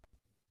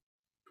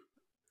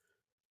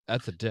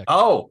 That's a dick.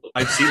 Oh,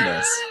 I've seen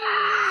this.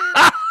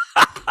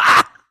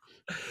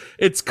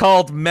 It's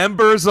called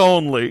Members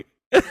Only.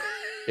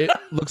 It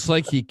looks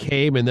like he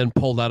came and then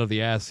pulled out of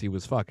the ass he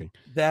was fucking.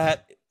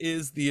 That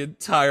is the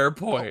entire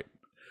point.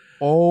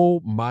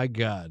 Oh my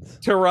god.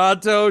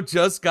 Toronto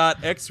just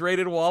got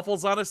X-rated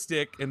waffles on a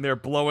stick, and they're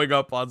blowing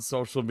up on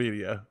social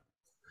media.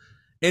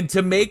 And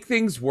to make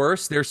things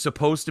worse, they're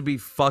supposed to be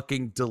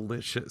fucking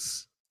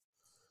delicious.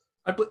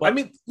 I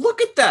mean, look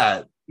at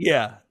that.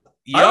 Yeah.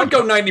 I would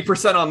go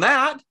 90% on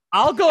that.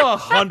 I'll go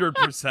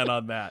 100%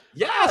 on that.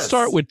 Yes.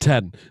 Start with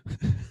 10.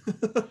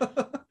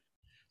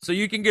 So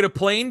you can get a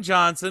plain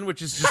Johnson,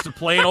 which is just a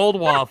plain old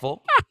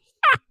waffle.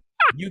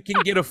 You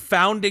can get a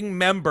founding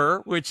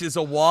member, which is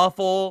a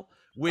waffle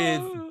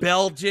with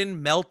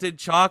Belgian melted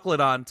chocolate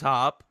on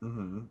top.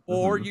 Mhm,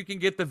 Or mhm. you can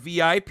get the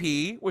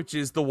VIP, which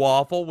is the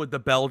waffle with the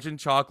Belgian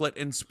chocolate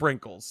and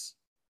sprinkles.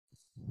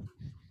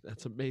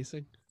 That's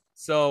amazing.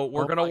 So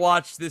we're Oh going to my-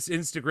 watch this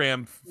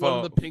Instagram One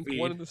in the pink, feed.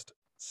 one in the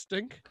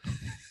stink.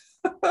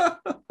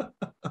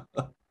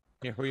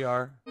 Here we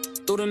are.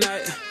 Through the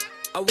night,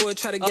 I would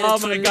try to get Oh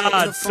it my tonight.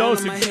 God, With a so phone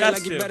in my head like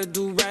suggestive. you better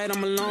do right.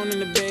 I'm alone in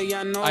the bed, yeah,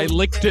 I know. I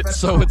licked it,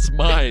 so it's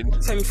mine.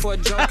 Take me for a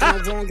joke, and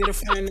I won't get a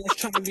friend that's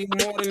trying to be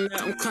more than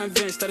that. I'm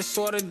convinced that it's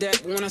sort of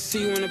that. But when I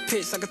see you in the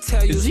pits, I can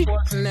tell you Is it's he- more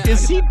than that.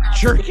 Is he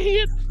jerking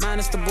it?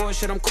 Minus the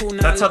bullshit, I'm cool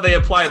now. That's how they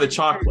apply the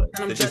chocolate.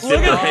 They just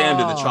dip their hand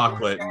in the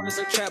chocolate. It's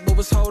a trap, but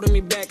what's holding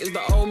me back is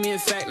the old me. In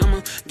fact,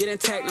 I'ma get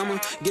intact, I'ma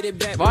get it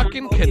back.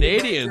 Fucking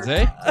Canadians,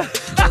 eh?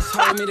 Just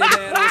hold me to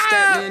that old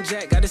stat, man.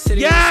 Jack got the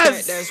city.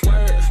 Yes! That's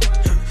word.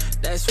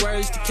 That's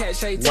words to catch.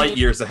 Hey, Light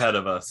years ahead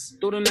of us.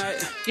 through the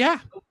night. Yeah.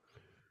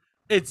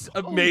 It's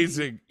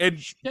amazing. And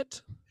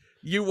Shit.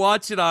 you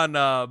watch it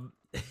on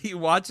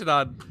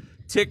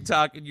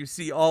TikTok and you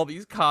see all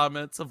these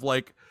comments of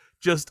like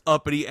just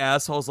uppity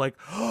assholes like,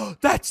 oh,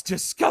 that's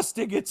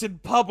disgusting. It's in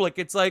public.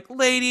 It's like,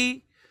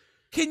 lady,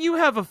 can you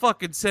have a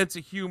fucking sense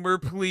of humor,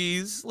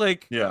 please?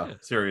 Like, Yeah,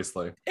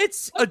 seriously.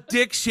 it's a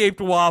dick-shaped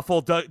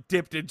waffle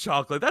dipped in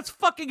chocolate. That's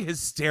fucking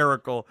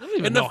hysterical. I don't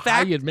even And know the how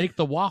fact you'd make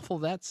the waffle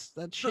that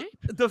shape.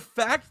 the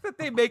fact that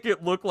they make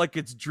it look like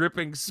it's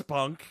dripping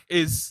spunk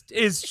is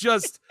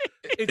just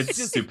It's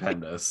just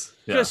stupendous.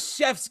 Yeah. just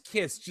chef's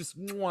kiss, just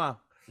mwah,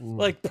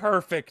 like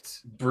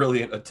perfect.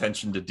 Brilliant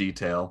attention to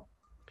detail.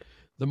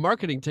 The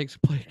marketing takes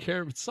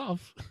care of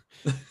itself.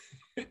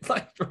 It's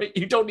like, right,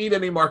 you don't need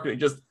any marketing,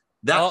 just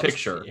that Oh,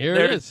 picture. Here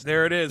there, it is.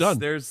 There it is. Done.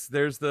 There's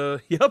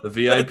the yep. The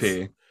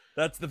VIP.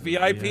 That's the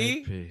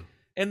VIP.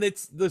 And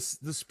it's the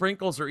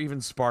sprinkles are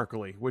even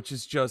sparkly, which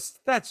is just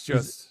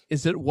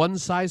Is it one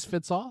size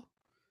fits all?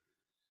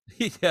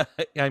 yeah.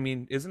 I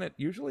mean, isn't it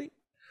usually?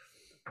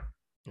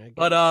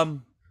 But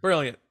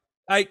brilliant.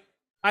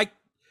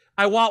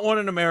 I want one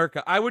in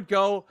America. I would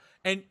go,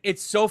 and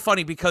it's so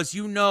funny because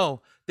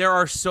there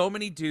are so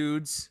many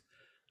dudes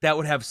that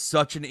would have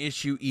such an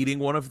issue eating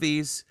one of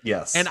these,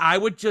 Yes. and I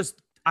would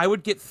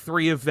get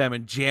 3 of them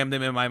and jam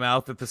them in my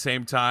mouth at the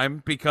same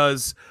time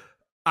because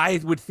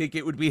I would think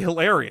it would be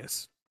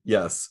hilarious.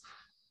 Yes.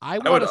 I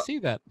would- want to see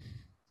that.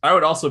 I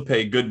would also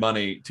pay good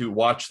money to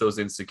watch those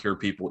insecure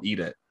people eat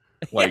it.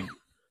 Like,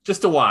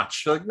 just to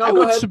watch. Like, no, I go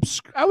would ahead.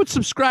 I would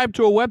subscribe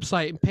to a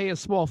website and pay a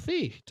small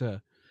fee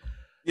to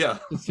Yeah.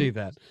 see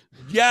that.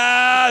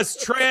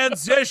 Yes,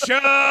 transition.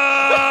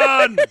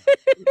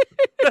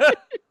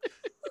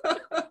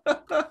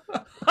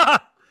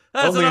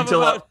 That's only enough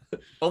until about-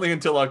 only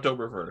until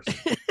October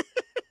 1st.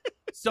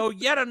 So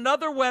yet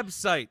another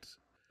website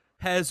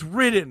has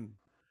ridden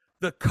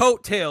the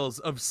coattails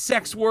of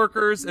sex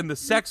workers and the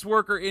sex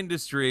worker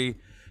industry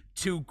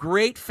to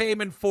great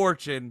fame and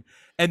fortune,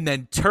 and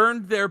then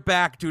turned their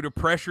back due to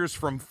pressures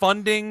from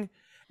funding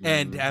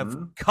and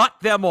have cut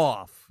them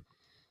off.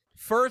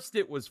 First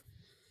it was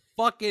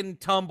fucking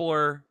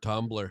Tumblr,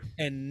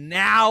 and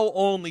now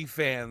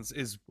OnlyFans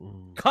is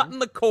cutting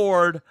the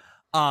cord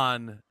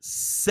on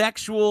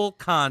sexual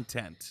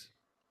content.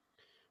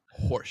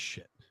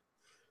 Horseshit.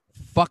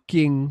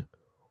 Fucking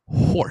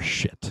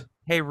horseshit.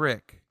 Hey,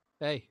 Rick,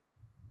 Hey.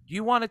 do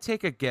you want to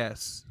take a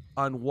guess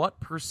on what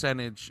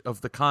percentage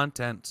of the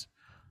content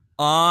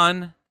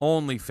on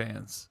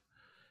OnlyFans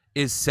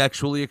is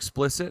sexually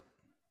explicit?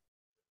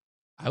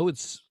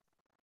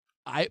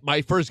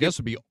 My first guess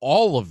would be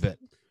all of it.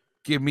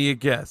 Give me a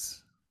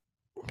guess.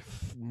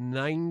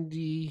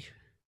 95%.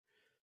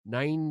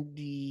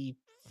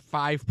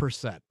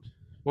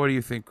 What do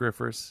you think,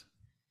 Griffers?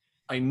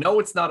 I know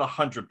it's not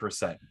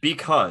 100%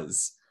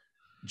 because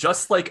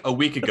just like a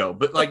week ago,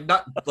 but like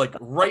not like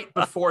right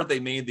before they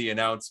made the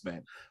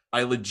announcement,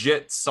 I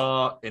legit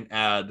saw an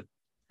ad,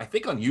 I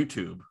think on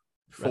YouTube,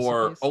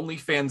 for Recipes?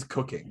 OnlyFans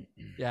cooking.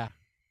 Yeah.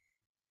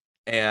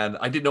 And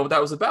I didn't know what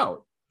that was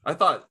about. I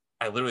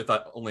literally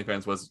thought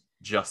OnlyFans was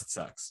just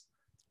sex.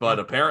 But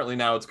apparently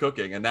now it's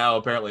cooking, and now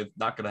apparently it's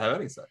not going to have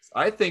any sex.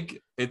 I think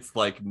it's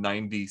like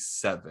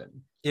 97.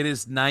 It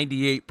is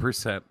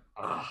 98%.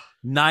 Ah,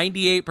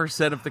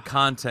 98% of the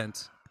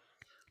content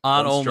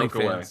on One stroke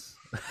away. OnlyFans.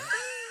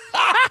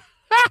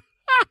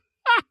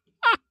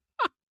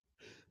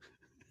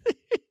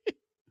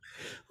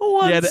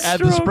 You had to add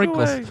the stroke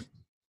sprinkles. away.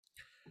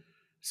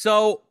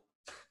 So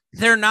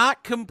they're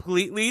not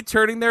completely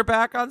turning their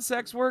back on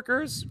sex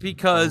workers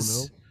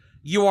because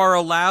you are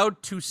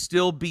allowed to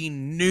still be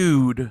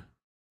nude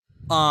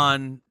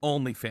on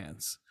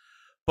OnlyFans,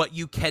 but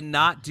you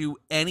cannot do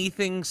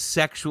anything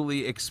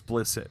sexually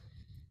explicit.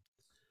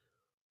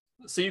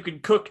 so you can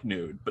cook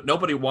nude, but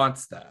nobody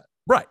wants that.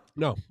 Right.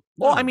 No.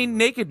 Well, I mean,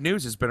 naked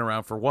news has been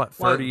around for what,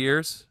 30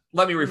 years?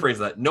 Let me rephrase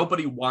that.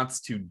 Nobody wants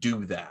to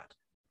do that.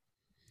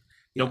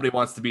 Nobody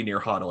wants to be near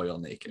hot oil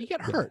You naked.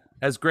 get hurt.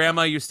 As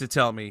grandma used to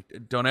tell me,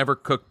 don't ever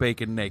cook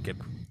bacon naked.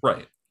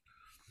 Right.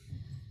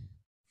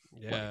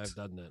 Yeah, Right. I've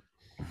done that.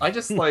 I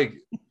just like,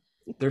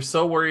 they're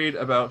so worried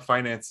about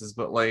finances,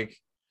 but like,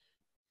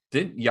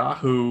 didn't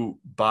Yahoo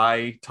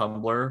buy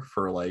Tumblr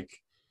for like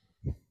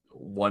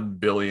 $1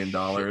 billion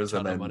Ton and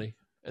of then money.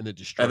 And then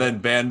destroy and then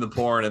it. ban the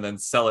porn and then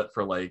sell it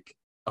for like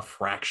a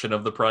fraction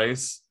of the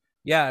price?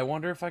 Yeah, I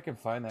wonder if I can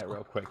find that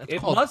real quick. That's It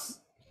called- must.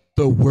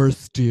 The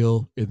worst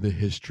deal in the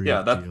history Yeah,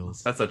 of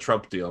deals. that's a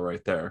Trump deal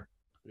right there.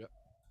 Yep.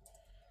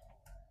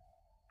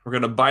 We're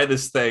gonna buy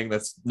this thing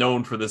that's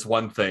known for this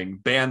one thing,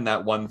 ban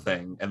that one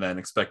thing, and then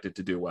expect it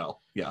to do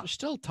well. Yeah. There's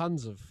still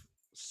tons of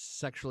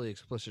sexually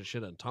explicit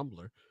shit on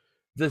Tumblr.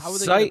 The How are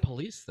they going site to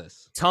police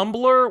this?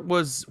 Tumblr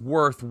was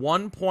worth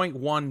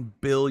 $1.1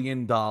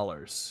 billion.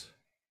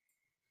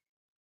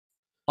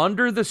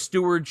 Under the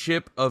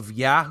stewardship of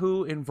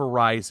Yahoo and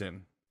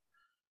Verizon,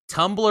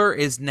 Tumblr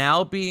is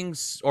now being,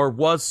 or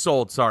was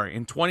sold,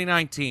 in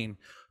 2019,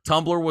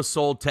 Tumblr was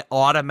sold to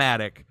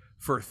Automatic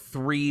for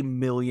 $3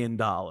 million.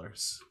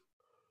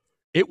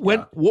 It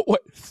went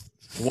what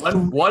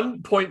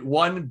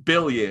 1.1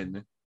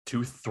 billion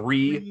to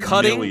 3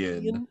 Cutting-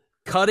 million.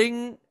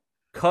 Cutting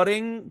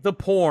the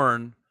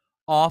porn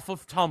off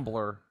of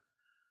Tumblr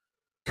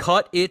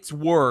cut its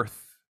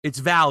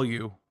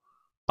value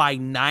by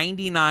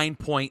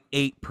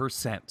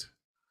 99.8%.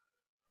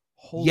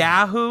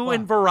 Yahoo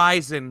and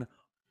Verizon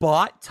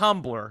bought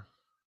Tumblr,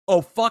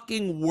 a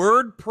fucking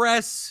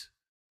WordPress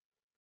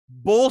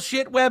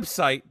bullshit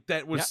website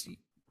that was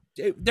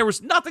there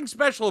was nothing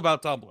special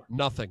about Tumblr.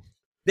 Nothing.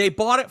 They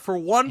bought it for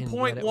And yet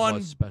it was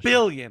 1.1 special.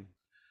 billion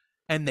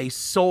and they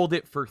sold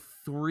it for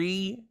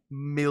 $3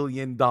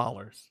 million. I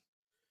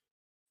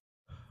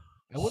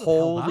would have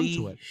held on Holy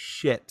to it.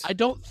 shit. I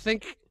don't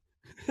think.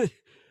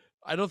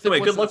 I don't think. Anyway,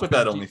 once good luck it's with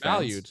that, been OnlyFans.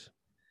 devalued-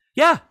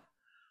 Yeah.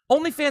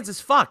 OnlyFans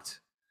is fucked.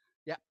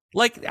 Yeah.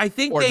 Like I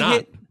think Or they not.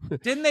 hit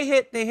didn't they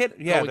hit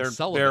yeah, Going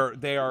celibate.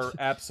 they are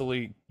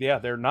absolutely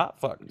they're not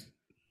fucked.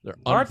 They're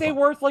Aren't they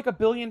unfucked. worth like $1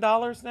 billion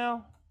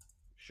now?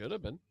 Should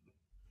have been.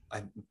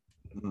 I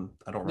don't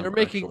remember. They're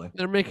making actually.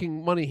 they're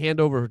making money hand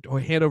over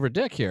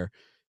dick here,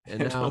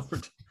 and Hand now over,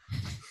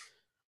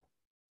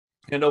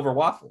 hand over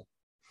waffle.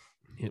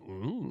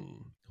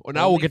 Well,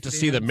 now we'll get to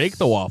see them make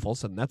the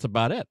waffles, and that's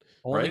about it.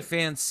 Right.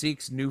 OnlyFans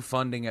seeks new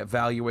funding at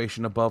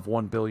valuation above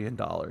 $1 billion.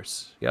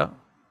 Yeah.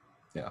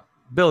 Yeah.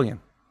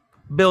 Billion.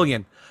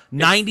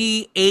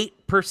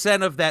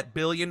 98% of that $1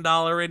 billion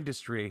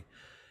industry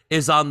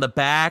is on the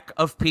back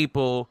of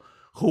people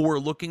who were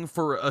looking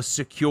for a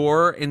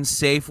secure and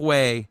safe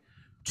way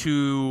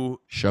to,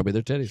 Show me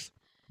their titties.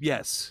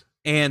 yes,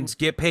 and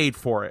get paid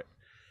for it.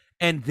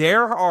 And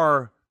there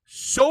are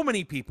so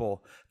many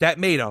people that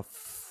made a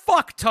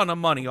fuck ton of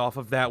money off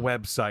of that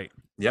website.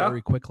 Yeah.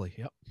 Very quickly.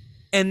 Yep.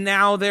 And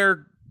now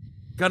they're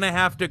gonna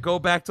have to go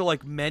back to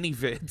like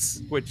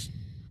ManyVids, which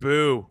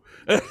boo.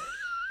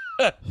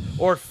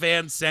 Or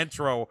Fan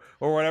Centro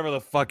or whatever the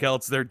fuck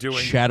else they're doing.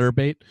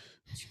 Chatterbait.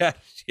 Yeah.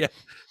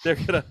 They're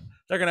gonna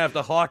have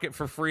to hawk it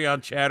for free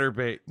on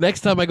Chatterbait.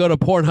 Next time I go to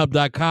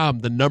Pornhub.com,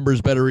 the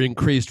numbers better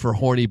increased for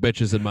horny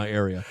bitches in my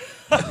area.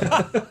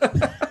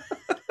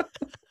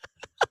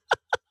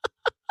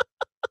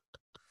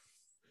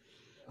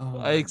 Oh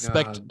I my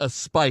expect God. a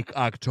spike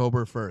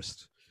October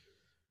 1st.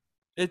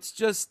 It's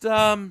just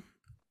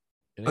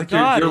Like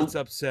God, you're it's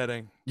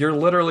upsetting. you're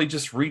literally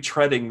just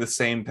retreading the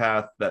same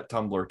path that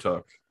Tumblr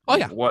took. Oh,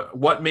 yeah.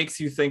 What makes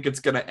you think it's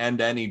going to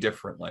end any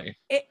differently?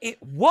 It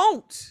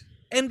won't.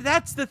 And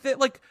that's the thing.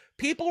 Like,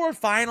 people are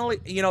finally,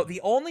 the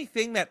only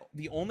thing,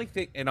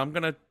 and I'm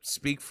going to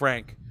speak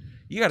frank.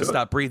 You got to Do it.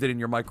 stop breathing in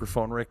your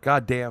microphone, Rick.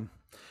 God damn.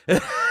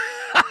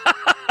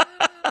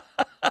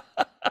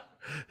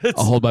 I'll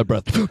hold my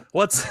breath.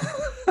 What's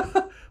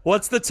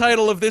What's the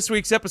title of this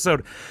week's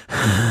episode?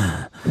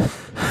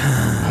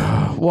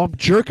 Well, I'm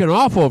jerking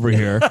off over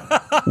here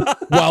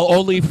while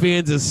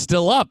OnlyFans is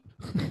still up.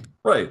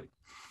 Right.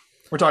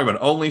 We're talking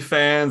about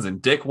OnlyFans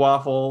and dick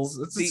waffles.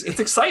 It's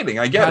exciting.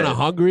 I get Kind it. of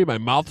hungry. My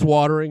mouth's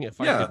watering. If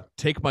I Yeah. could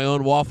take my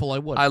own waffle, I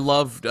would. I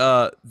loved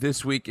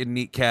this week in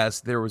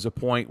Neatcast. There was a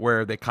point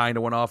where they kind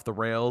of went off the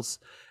rails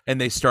and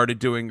they started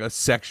doing a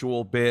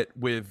sexual bit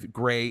with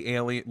gray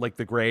alien, like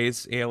the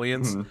Greys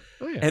aliens. Mhm.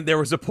 Oh, yeah. And there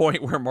was a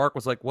point where Mark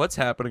was like, "What's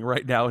happening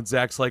right now?" And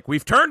Zach's like,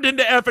 "We've turned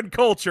into effing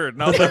cultured."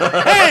 And I was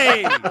like,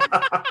 "Hey,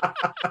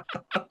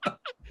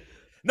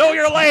 know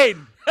your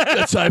lane.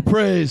 That's high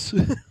praise.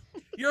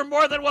 You're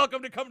more than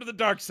welcome to come to the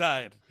dark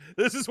side.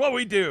 This is what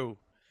we do."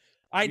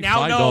 I You now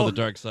find all know. the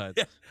dark sides.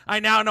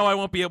 I now know I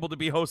won't be able to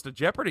be host of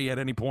Jeopardy at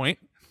any point.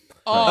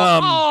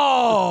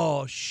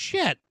 Oh,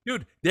 shit.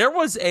 Dude, there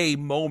was a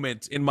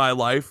moment in my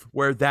life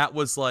where that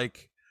was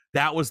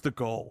the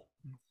goal.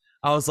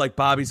 I was like,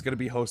 Bobby's going to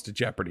be host of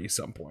Jeopardy at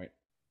some point.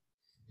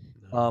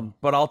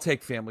 But I'll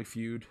take Family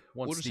Feud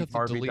once We'll just Steve have to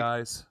Harvey delete-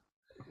 dies.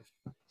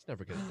 It's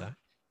never going to die.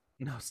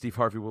 No, Steve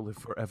Harvey will live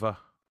forever.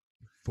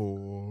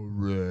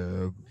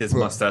 Forever. His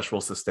mustache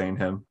will sustain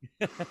him.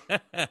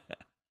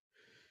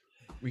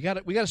 We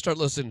got to start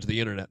listening to the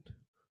internet.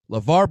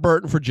 LeVar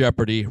Burton for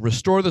Jeopardy,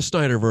 restore the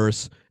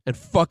Snyderverse, and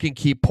fucking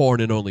keep pouring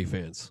in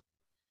OnlyFans.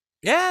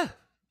 Yeah.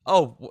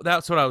 Oh,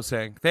 that's what I was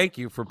saying. Thank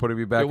you for putting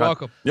me back You're on.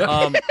 welcome.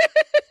 Yeah.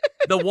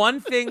 The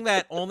one thing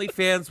that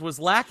OnlyFans was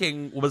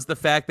lacking was the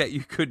fact that you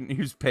couldn't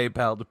use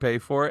PayPal to pay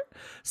for it,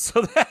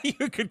 so that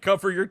you could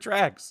cover your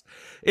tracks.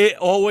 It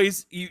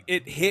always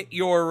it hit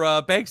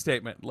your bank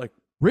statement, like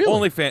Really?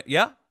 OnlyFans.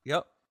 Yeah,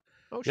 yep,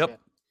 Oh, yep. shit.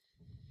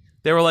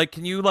 They were like,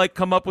 "Can you like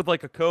come up with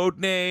like a code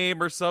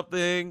name or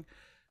something?"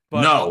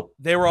 But No.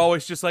 they were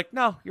always just like,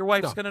 "No, your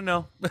wife's No. gonna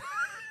know."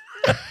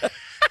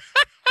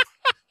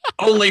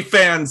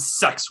 OnlyFans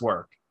sex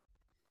work.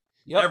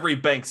 Yep. Every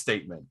bank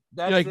statement.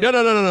 That's You're like, it.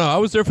 no. I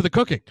was there for the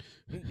cooking.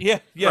 Yeah,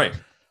 yeah. Right.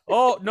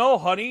 Oh no,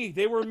 honey,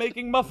 they were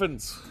making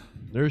muffins.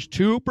 There's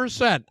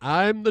 2%.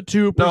 I'm the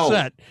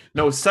 2%.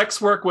 No, sex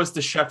work was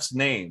the chef's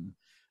name.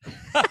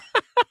 It's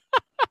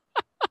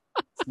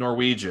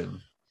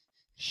Norwegian.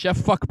 Chef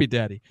fuck me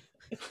daddy.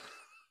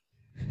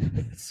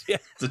 Yeah.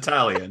 It's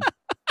Italian.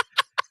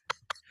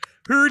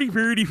 Hurdy.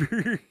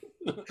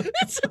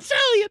 It's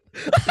Italian.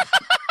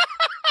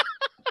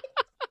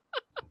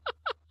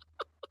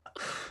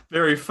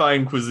 Very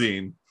fine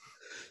cuisine.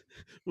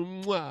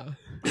 Mwah.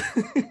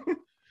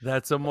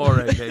 That's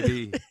amore,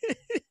 baby.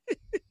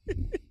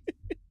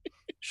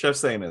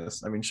 Chef's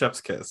anus. I mean,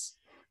 chef's kiss.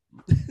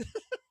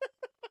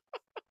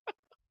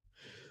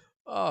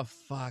 Oh,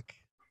 fuck.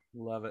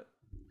 Love it.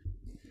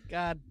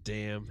 God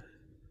damn.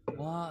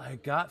 Well, I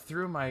got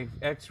through my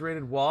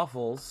X-rated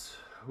waffles.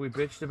 We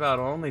bitched about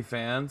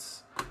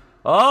OnlyFans.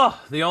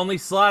 Oh, the only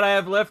slot I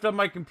have left on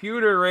my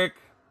computer, Rick.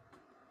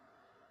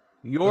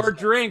 Your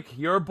drink,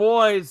 your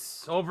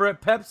boys over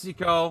at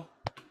PepsiCo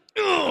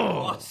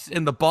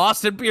in the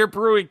Boston Beer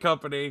Brewing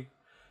Company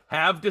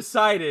have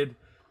decided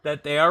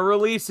that they are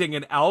releasing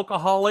an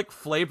alcoholic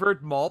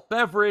flavored malt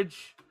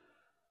beverage,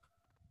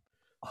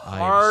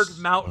 Hard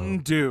Mountain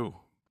Dew.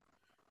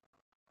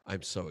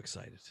 I'm so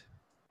excited.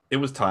 It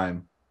was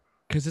time.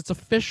 Because it's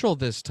official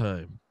this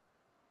time.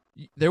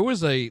 There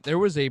was a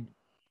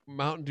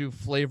Mountain Dew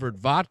flavored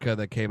vodka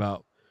that came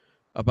out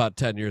about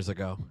 10 years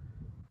ago.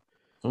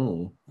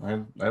 Ooh, I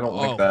don't Oh.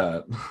 like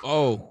that.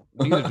 Oh,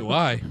 neither do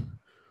I.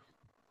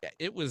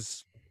 It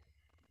was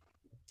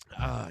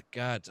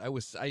God,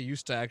 I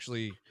used to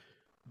actually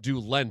do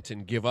Lent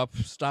and give up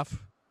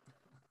stuff.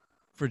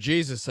 For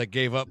Jesus, I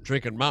gave up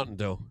drinking Mountain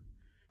Dew.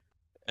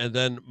 And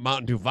then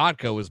Mountain Dew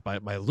vodka was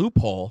my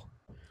loophole.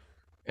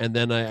 And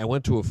then I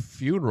went to a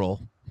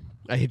funeral.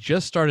 I had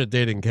just started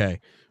dating Kay.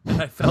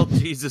 I felt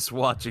Jesus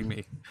watching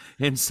me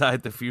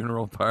inside the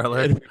funeral parlor.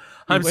 And we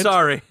I'm went to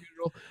sorry. the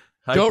funeral.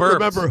 I Don't burped.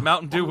 remember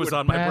Mountain Dew who was had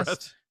on my passed,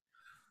 breath.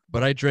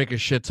 But I drank a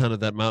shit ton of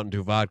that Mountain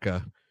Dew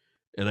vodka.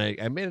 And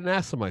I made an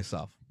ass of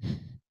myself.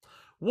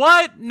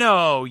 What?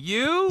 No,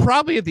 you?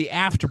 Probably at the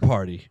after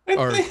party.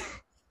 Or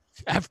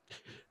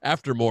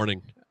after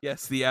morning.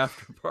 Yes, the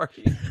after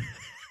party.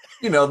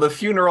 You know, the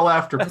funeral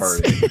after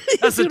party.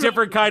 That's a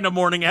different kind of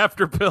morning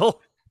after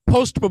pill.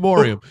 Post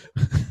memoriam.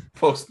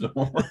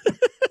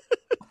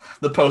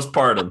 The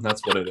postpartum.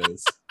 That's what it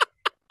is.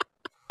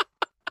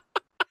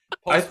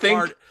 I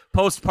think-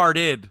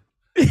 Postparted.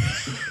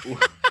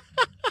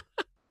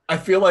 I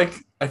feel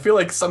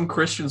like some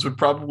Christians would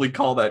probably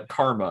call that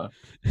karma.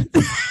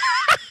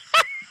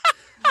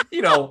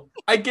 You know,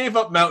 I gave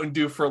up Mountain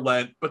Dew for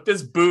Lent, but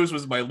this booze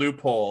was my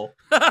loophole.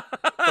 So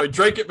I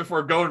drank it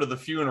before going to the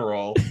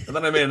funeral, and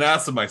then I made an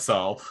ass of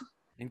myself.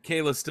 And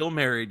Kayla still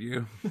married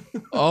you.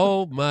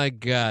 Oh my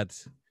God.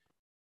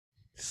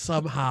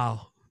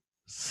 Somehow.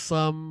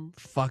 Some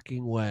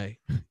fucking way.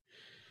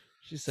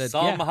 She said,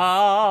 yeah,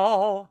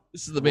 Somehow.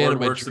 this is the man Lord of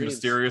my works in dreams.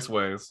 mysterious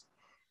ways.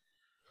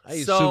 I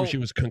assume So- she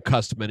was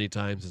concussed many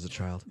times as a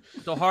child.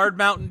 So Hard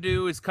Mountain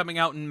Dew is coming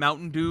out in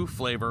Mountain Dew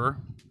flavor,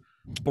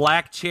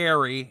 black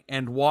cherry,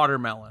 and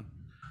watermelon.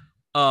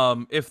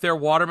 If their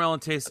watermelon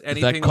tastes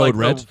anything code like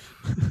red?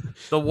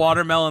 the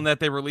watermelon that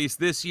they released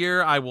this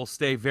year, I will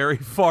stay very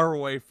far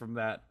away from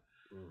that.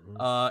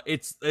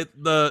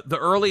 The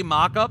early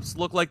mock-ups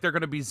look like they're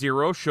going to be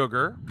 0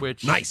 sugar,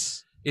 which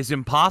Nice. is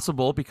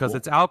impossible because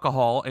it's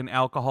alcohol, and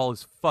alcohol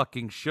is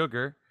fucking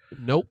sugar.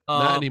 Nope,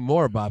 not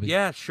anymore, Bobby.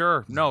 Yeah,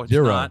 sure. No, it's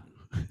 0. not.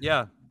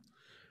 Yeah,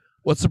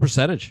 What's the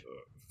percentage?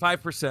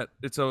 5%.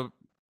 It's a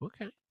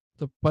Okay.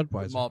 The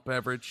Budweiser. malt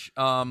beverage.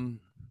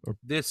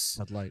 This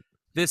Bud Light.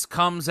 This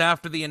comes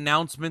after the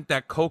announcement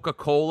that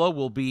Coca-Cola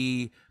will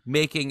be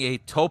making a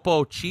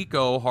Topo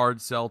Chico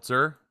hard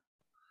seltzer.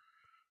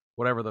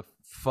 Whatever the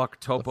fuck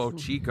Topo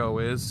Chico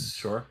is.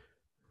 Sure.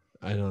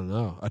 I don't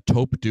know. A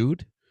taupe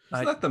dude?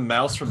 Isn't that the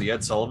mouse from the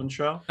Ed Sullivan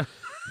Show?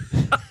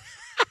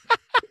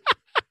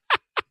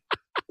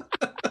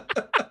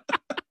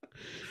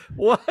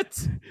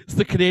 What? It's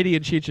the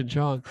Canadian Cheech and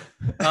Chong.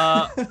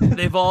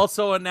 They've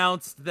also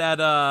announced that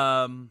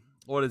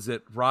what is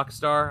it?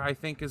 Rockstar, I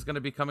think, is going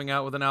to be coming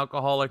out with an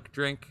alcoholic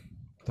drink.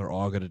 They're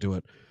all going to do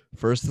it.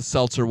 First the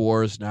seltzer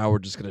wars. Now we're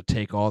just going to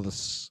take all the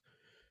sodas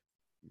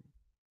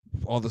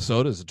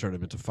and turn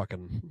them into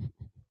fucking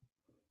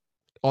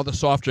all the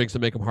soft drinks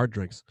and make them hard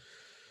drinks.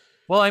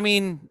 Well, I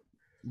mean,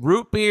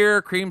 root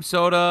beer, cream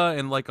soda,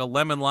 and like a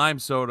lemon lime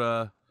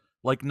soda,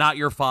 like not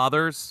your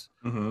father's.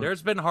 Mhm.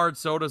 There's been hard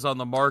sodas on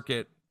the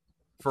market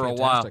for a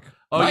while. Fantastic.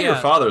 Oh Not yeah, Your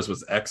Father's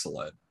was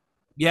excellent.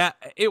 yeah.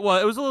 It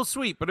was a little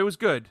sweet, but it was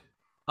good.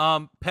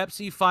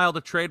 Pepsi filed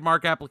a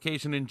trademark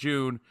application in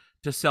June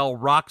to sell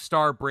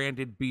Rockstar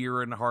branded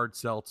beer and hard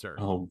seltzer.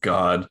 Oh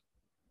God.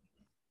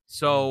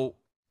 So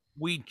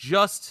we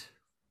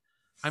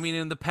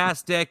in the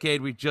past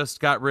decade, we just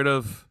got rid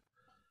of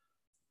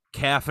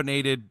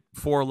caffeinated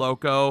Four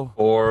Loko.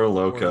 Or Four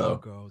Loco.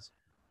 Locos.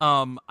 I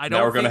don't.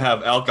 Now we're gonna think-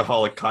 have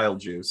alcoholic Kyle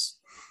juice.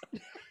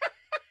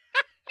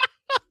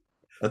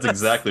 That's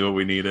exactly what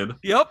we needed.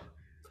 Yep.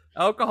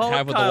 Alcohol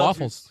Have with the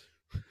waffles.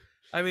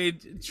 I mean,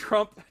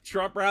 Trump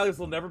rallies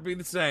will never be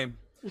the same.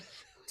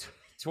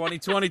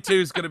 2022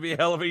 is going to be a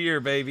hell of a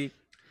year, baby.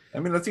 I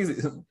mean, that's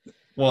easy.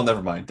 Well,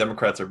 never mind.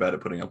 Democrats are bad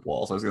at putting up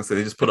walls. I was gonna say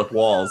they just put up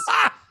walls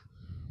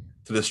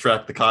to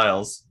distract the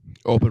Kyles.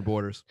 Open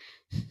borders.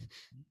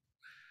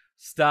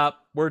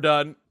 Stop. We're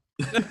done.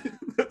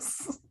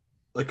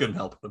 I couldn't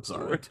help it. I'm We're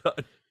sorry.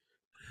 done.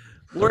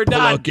 We're Pull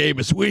done. out game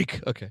is weak.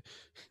 Okay.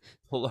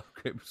 Pull up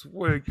games.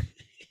 Wig.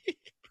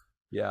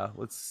 Yeah,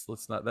 let's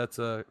not. That's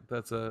a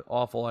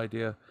awful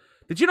idea.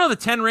 Did you know the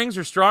 10 rings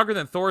are stronger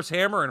than Thor's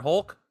hammer and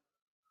Hulk?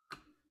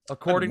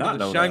 According to not the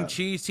know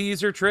Shang-Chi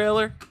teaser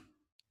trailer.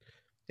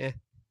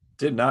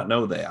 Did not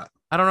know that.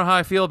 I don't know how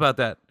I feel about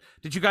that.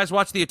 Did you guys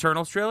watch the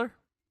Eternals trailer?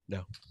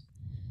 No.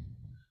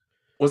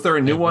 Was there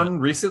a new Yeah, one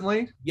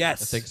recently?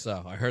 Yes. I think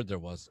so. I heard there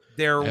was.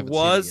 There I haven't seen it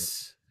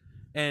was,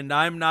 and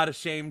I'm not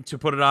ashamed to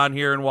put it on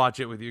here and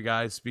watch it with you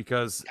guys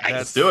because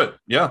Let's do it.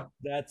 Yeah.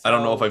 That's I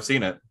don't know how- if I've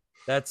seen it.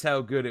 That's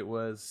how good it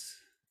was.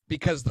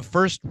 Because the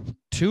first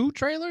 2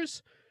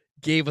 trailers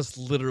gave us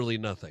literally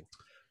nothing.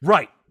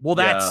 Right. Well,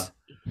 that's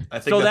I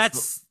think so.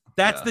 That's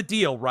yeah. the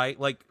deal, right?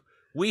 Like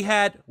we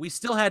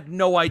still had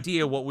no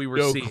idea what we were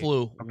No seeing.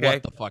 clue okay?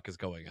 what the fuck is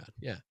going on.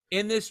 Yeah.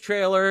 In this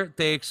trailer,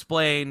 they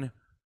explain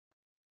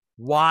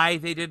why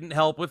they didn't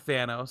help with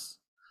Thanos.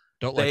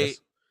 Don't like us.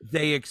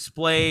 They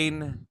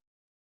explain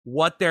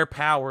what their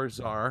powers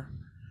are.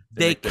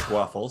 They make dick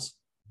waffles.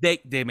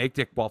 They make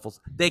dick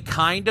waffles. They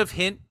kind of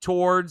hint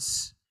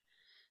towards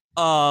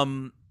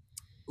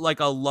like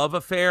a love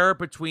affair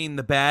between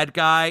the bad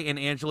guy and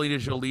Angelina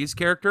Jolie's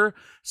character.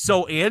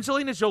 So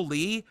Angelina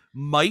Jolie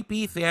might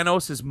be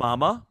Thanos'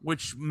 mama,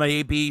 which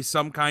may be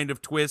some kind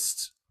of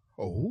twist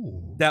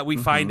Oh. that we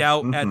find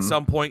out at mhm.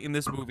 some point in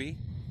this movie.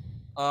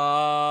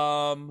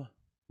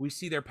 We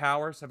see their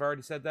powers. I've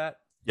already said that.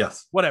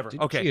 Yes. Whatever.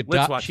 Didn't Okay,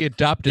 let's watch. She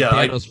adopted Yeah,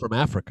 Thanos from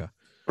Africa.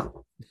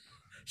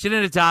 She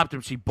didn't adopt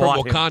him. She From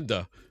bought him.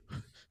 Wakanda.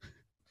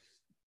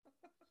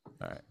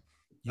 All right.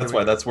 That's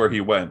why that's where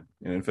he went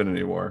in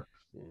Infinity War.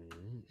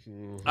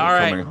 All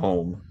right. Coming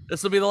home.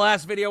 This will be the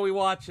last video we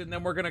watch, and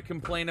then we're gonna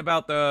complain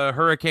about the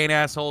hurricane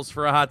assholes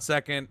for a hot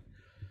second,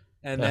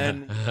 and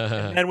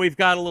then we've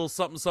got a little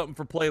something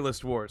for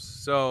playlist wars.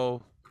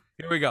 So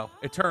here we go.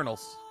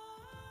 Eternals.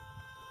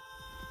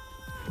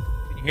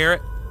 Can you hear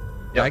it?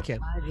 Yeah, I can.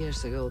 5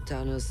 years ago,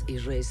 Thanos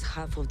erased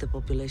half of the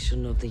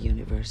population of the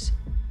universe.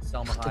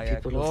 Selma The Hayek.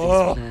 people of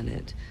Oh. this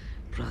planet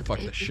brought Fuck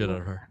the shit out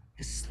of everyone her.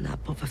 a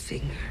snap of a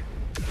finger.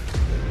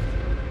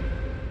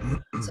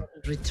 So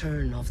the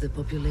return of the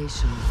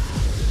population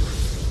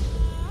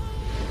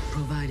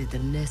provided the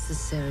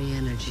necessary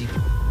energy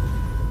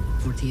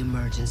for the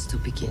emergence to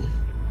begin.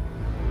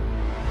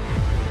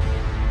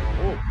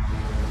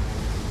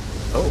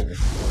 Oh.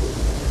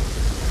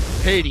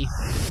 Haiti.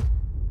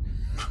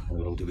 How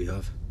long do we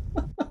have?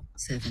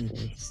 7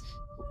 days.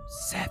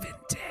 7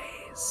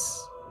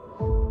 days.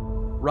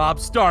 Rob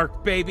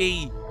Stark,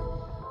 baby.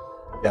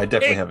 Yeah, I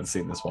definitely Hey. haven't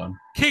seen this one.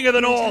 King of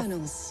the North.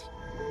 Eternals.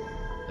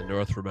 The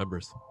North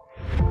remembers.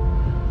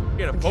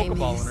 Get a Came here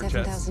Pokeball in her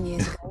chest. 7,000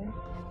 years ago.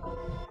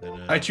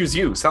 And, I choose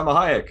you, Salma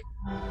Hayek.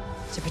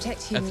 To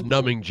protect That's human.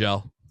 numbing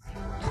gel.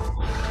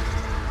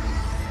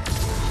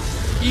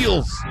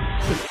 Eels.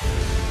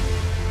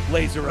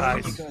 Laser You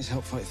eyes. guys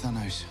help fight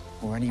Thanos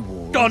or any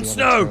war. or Jon the other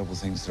Snow! Terrible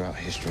things throughout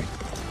history.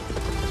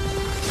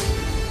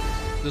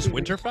 This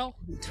Winterfell?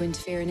 To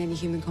interfere in any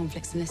human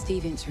conflicts unless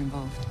deviants are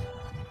involved.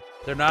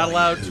 They're not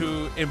allowed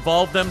to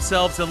involve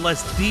themselves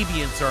unless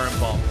deviants are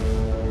involved.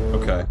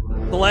 Okay.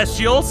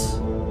 Celestials?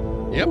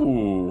 Yep.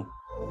 Ooh.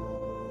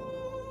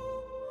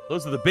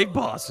 Those are the big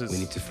bosses. We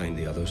need to find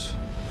the others.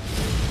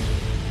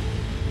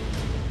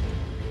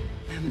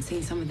 I haven't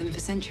seen some of them for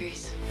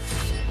centuries.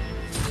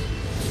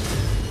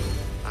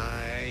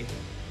 Hi.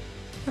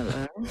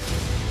 Hello.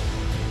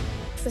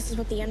 This is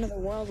what the end of the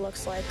world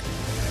looks like.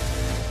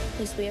 At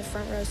least we have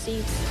front row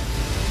seats.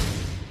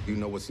 You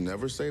know what's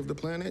never saved the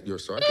planet? Your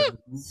sarcasm.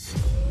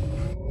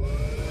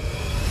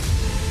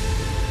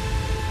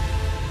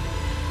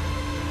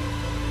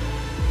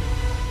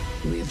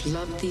 We have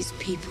loved these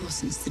people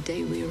since the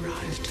day we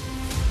arrived.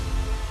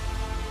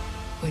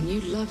 When you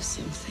love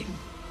something,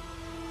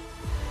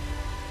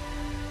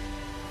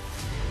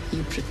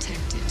 you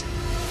protect it.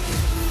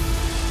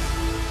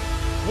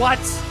 What?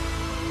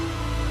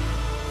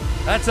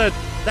 That's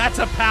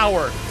a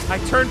power. I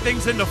turn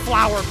things into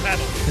flower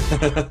petals.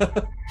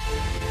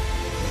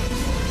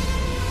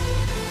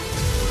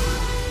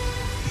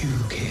 You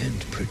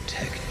can't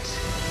protect.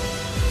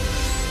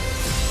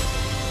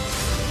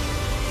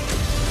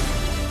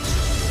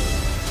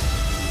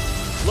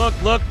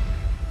 Look.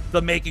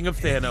 The making of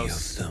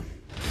Thanos. Them.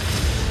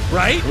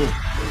 Right?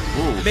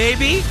 Ooh.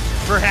 Maybe?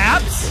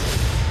 Perhaps?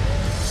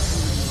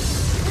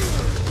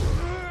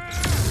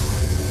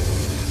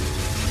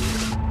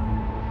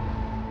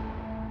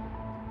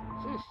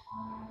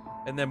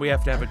 And then we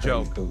have to have a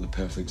joke. You've built the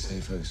perfect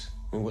safe house.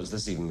 I mean, what's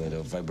this even made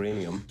of?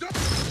 Vibranium?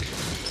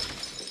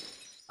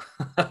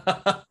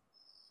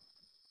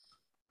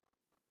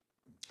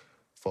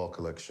 Fall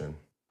collection.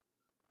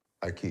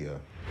 IKEA.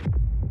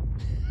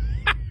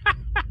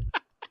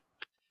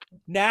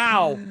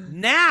 Now,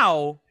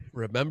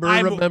 Remember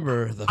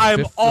the 5th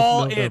I'm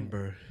all of in.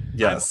 November.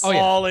 Yes. I'm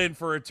all in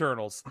for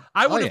Eternals.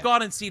 I would have yeah.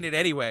 gone and seen it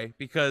anyway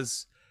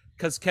because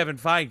Kevin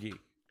Feige.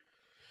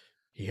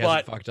 He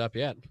hasn't fucked up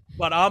yet.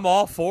 But I'm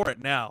all for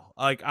it now.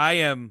 Like I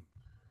am.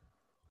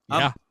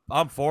 Yeah.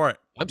 I'm for it.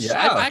 I'm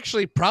Yeah.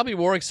 actually probably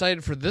more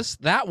excited for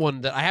that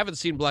one that I haven't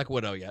seen Black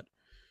Widow yet.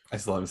 I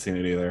still haven't seen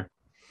it either.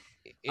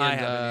 And, I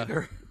haven't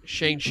either.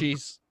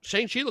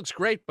 Shang-Chi looks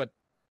great, but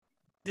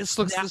this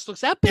looks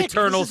epic.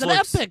 Eternals this is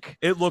looks epic.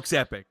 It looks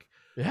epic.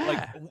 Yeah.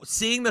 Like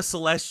seeing the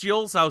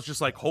Celestials, I was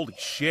just like, holy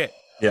shit.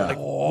 Yeah. Like,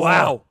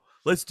 wow.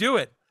 Let's do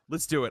it.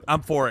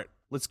 I'm for it.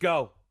 Let's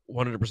go.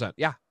 100%.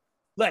 Yeah.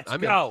 Let's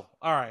I'm go.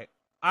 All right.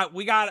 I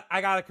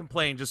gotta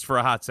complain just for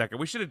a hot second.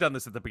 We should have done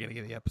this at the beginning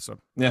of the episode.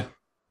 Yeah.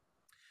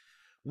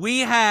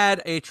 We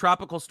had a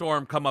tropical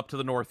storm come up to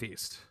the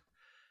northeast.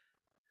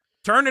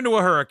 Turned into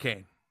a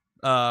hurricane.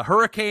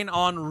 Hurricane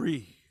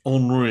Henri.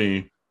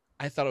 Henri.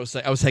 I thought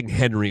I was saying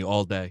Henry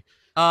all day.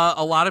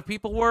 A lot of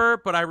people were,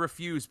 but I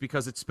refuse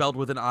because it's spelled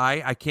with an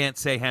I. I can't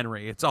say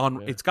Henry. It's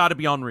got to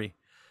be Henri.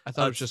 I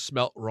thought it was just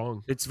spelt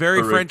wrong. It's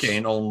very French.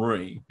 Hurricane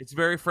Henri. It's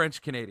very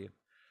French Canadian.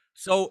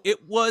 So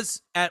it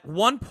was at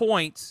one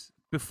point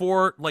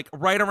before, like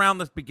right around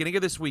the beginning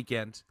of this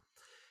weekend,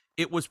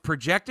 it was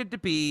projected to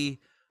be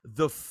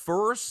the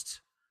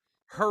first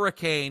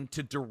hurricane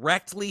to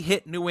directly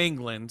hit New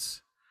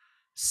England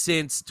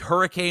since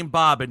Hurricane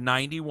Bob in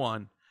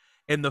 91,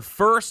 and the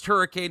first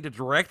hurricane to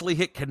directly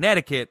hit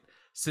Connecticut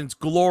since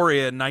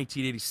Gloria in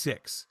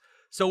 1986.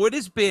 So it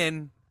has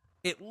been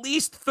at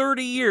least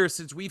 30 years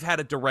since we've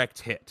had a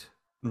direct hit.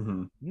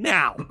 Mm-hmm.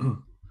 Now,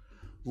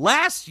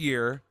 last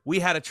year, we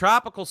had a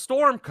tropical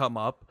storm come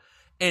up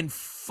and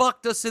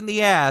fucked us in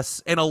the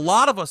ass, and a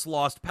lot of us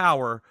lost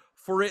power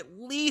for at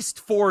least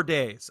 4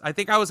 days. I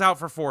think I was out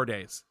for 4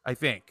 days, I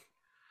think.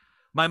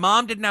 My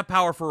mom didn't have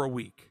power for a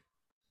week.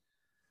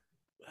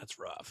 That's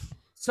rough.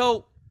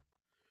 So,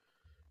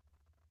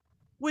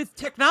 with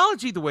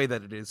technology the way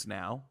that it is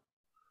now,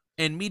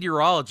 and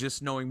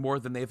meteorologists knowing more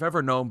than they've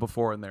ever known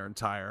before in their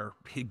entire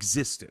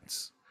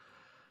existence,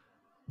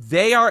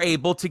 they are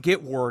able to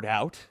get word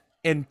out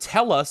and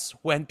tell us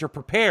when to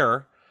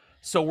prepare,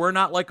 so we're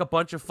not like a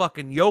bunch of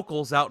fucking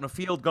yokels out in a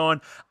field going,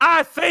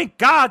 I think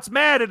God's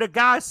mad at a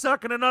guy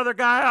sucking another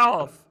guy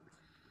off.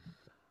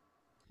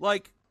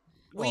 Like,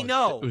 we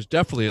know. It was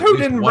definitely at Who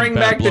least didn't one bring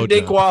bad back the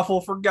dick blowjob. waffle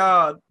for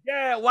God?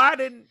 Yeah, why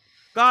didn't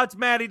God's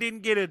mad he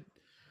didn't get a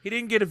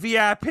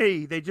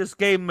VIP. They just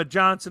gave him a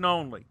Johnson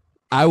only.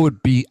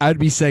 I'd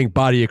be saying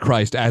body of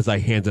Christ as I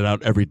handed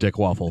out every dick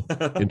waffle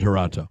in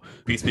Toronto.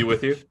 Peace be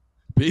with you.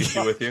 Peace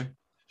be with you.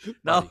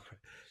 No,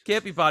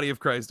 can't be body of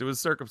Christ. It was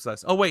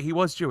circumcised. Oh wait, he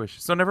was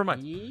Jewish, so never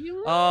mind.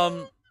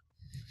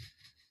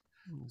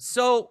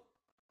 So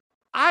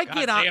I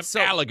get on. Goddamn So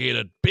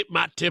alligator bit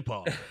my tip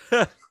off.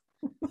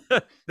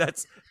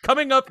 that's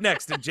coming up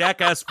next in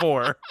Jackass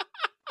 4.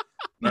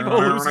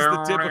 Evo loses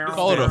the tip of his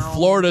Call it a dick.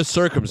 Florida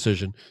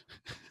circumcision.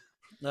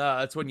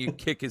 That's when you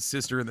kick his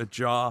sister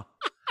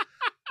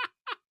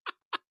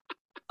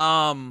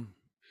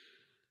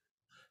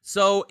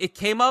So it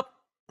came up.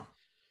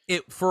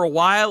 For a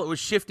while, it was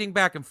shifting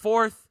back and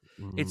forth.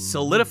 It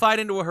solidified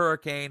into a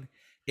hurricane.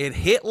 It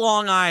hit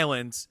Long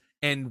Island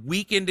and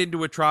weakened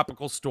into a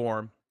tropical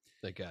storm.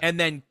 And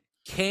then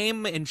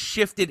came and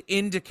shifted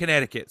into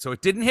Connecticut. So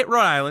it didn't hit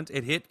Rhode Island.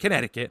 It hit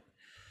Connecticut.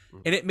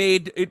 And it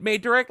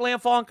made direct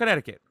landfall in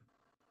Connecticut.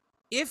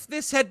 If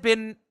this had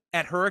been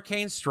at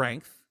hurricane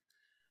strength,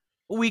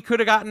 we could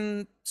have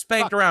gotten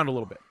spanked around a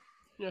little bit.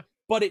 Yeah.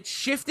 But it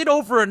shifted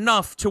over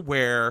enough to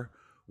where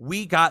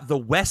we got the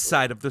west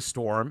side of the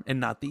storm and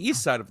not the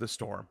east side of the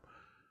storm.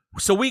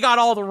 So we got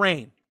all the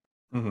rain.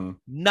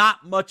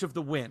 Not much of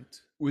the wind.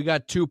 We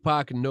got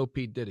Tupac and no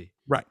Pete Diddy.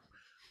 Right.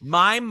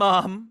 My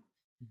mom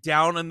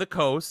down on the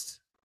coast,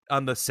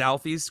 on the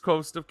southeast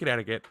coast of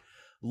Connecticut,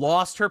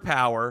 lost her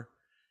power.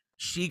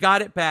 She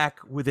got it back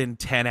within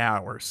 10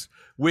 hours,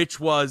 which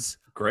was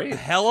great. A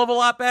hell of a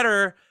lot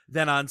better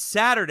than on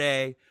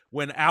Saturday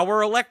when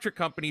our electric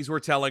companies were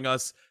telling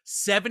us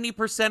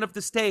 70% of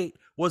the state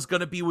was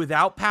going to be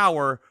without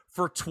power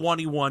for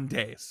 21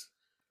 days.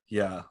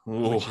 Yeah.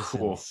 Which is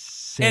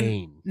insane.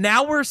 And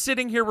now we're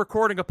sitting here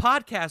recording a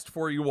podcast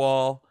for you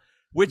all,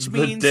 which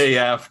means the day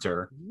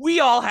after we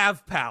all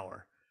have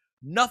power.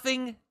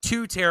 Nothing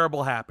too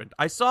terrible happened.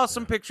 I saw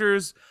some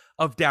pictures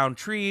of downed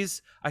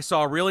trees. I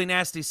saw a really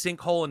nasty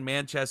sinkhole in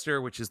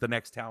Manchester, which is the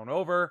next town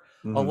over.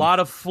 A lot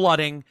of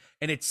flooding,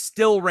 and it's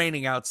still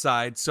raining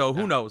outside. So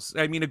who knows?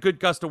 I mean, a good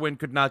gust of wind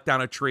could knock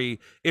down a tree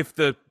if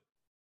the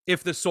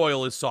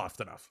soil is soft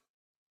enough.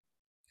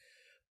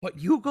 But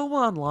you go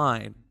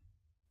online,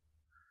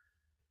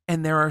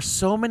 and there are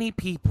so many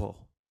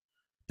people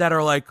that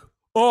are like,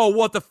 oh,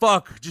 what the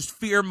fuck? Just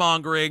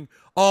fear-mongering.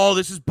 Oh,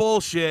 this is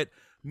bullshit.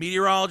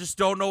 Meteorologists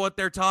don't know what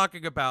they're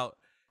talking about.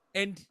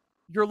 And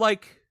you're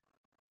like,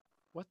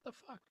 what the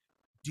fuck?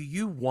 Do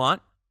you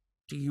want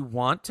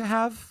to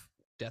have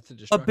death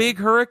and a big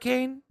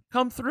hurricane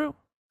come through?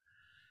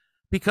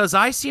 Because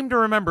I seem to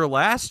remember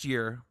last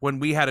year when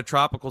we had a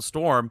tropical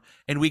storm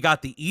and we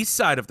got the east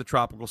side of the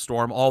tropical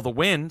storm, all the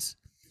winds,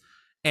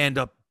 and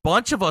a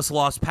bunch of us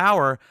lost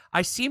power.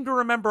 I seem to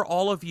remember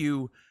all of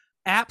you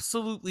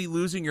absolutely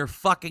losing your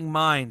fucking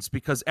minds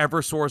because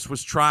Eversource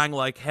was trying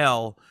like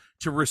hell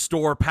to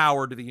restore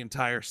power to the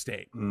entire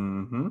state.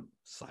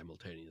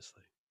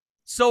 Simultaneously.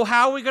 So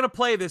how are we going to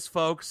play this,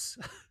 folks?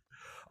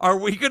 Are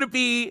we going to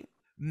be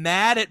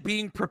mad at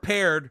being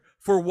prepared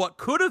for what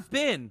could have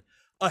been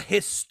a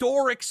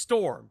historic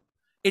storm?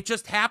 It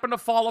just happened to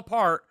fall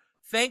apart.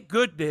 Thank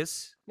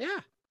goodness. Yeah.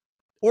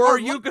 Or are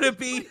you going to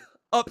be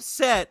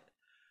upset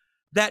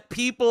that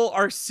people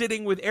are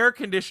sitting with air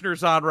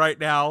conditioners on right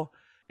now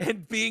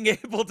and being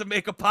able to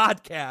make a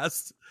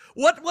podcast?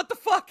 What the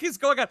fuck is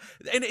going on?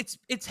 And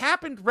it's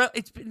happened.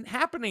 It's been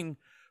happening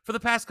for the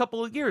past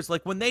couple of years.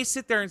 Like when they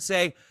sit there and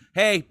say,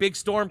 hey, big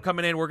storm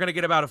coming in, we're going to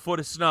get about a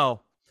foot of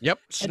snow. Yep.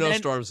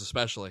 Snowstorms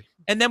especially.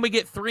 And then we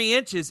get 3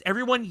 inches.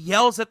 Everyone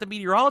yells at the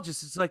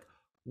meteorologist. It's like,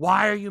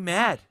 why are you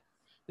mad?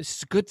 This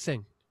is a good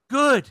thing.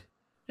 Good.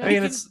 I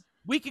mean,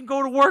 we can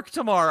go to work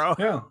tomorrow.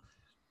 Yeah.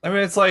 I mean,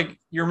 it's like,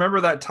 you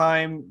remember that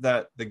time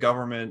that the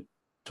government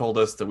told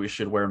us that we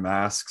should wear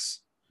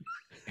masks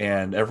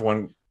and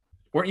everyone,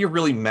 weren't you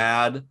really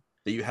mad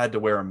that you had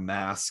to wear a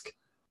mask?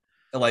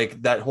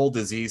 Like that whole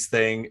disease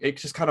thing, it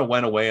just kind of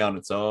went away on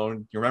its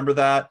own. You remember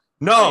that?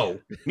 No,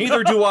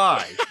 neither do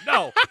I.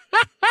 No,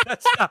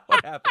 that's not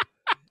what happened.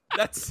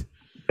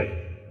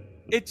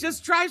 It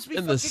just drives me.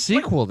 In the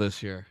sequel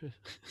this year.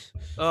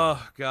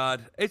 Oh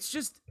God, I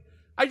just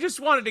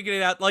wanted to get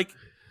it out. Like,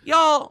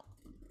 y'all,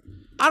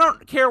 I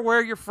don't care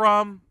where you're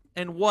from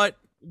and what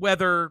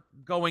weather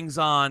goings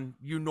on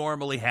you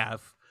normally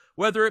have,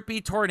 whether it be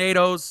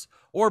tornadoes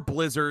or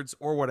blizzards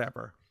or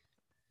whatever.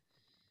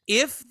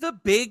 If the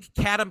big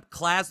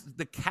worst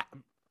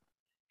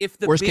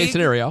case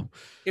scenario,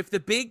 if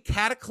the big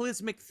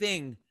cataclysmic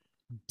thing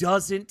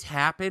doesn't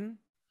happen,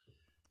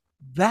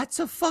 that's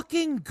a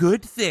fucking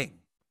good thing.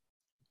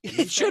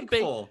 It should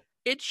be.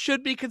 It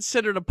should be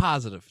considered a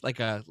positive, like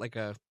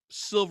a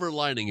silver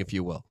lining, if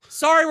you will.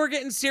 Sorry, we're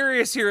getting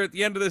serious here at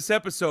the end of this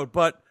episode,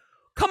 but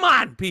come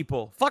on,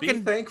 people,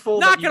 fucking be thankful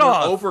knock that you it were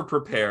off. over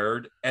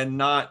prepared and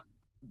not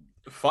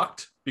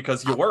fucked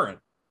because you weren't.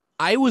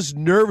 I was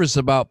nervous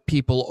about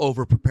people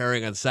over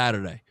preparing on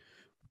Saturday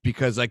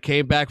because I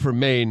came back from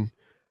Maine.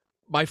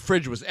 My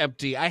fridge was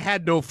empty. I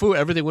had no food.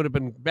 Everything would have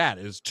been bad.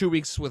 It was 2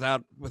 weeks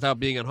without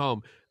being at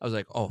home. I was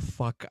like, oh,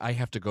 fuck. I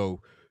have to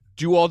go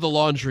do all the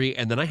laundry,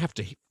 and then I have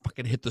to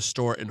fucking hit the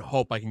store and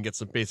hope I can get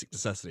some basic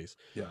necessities.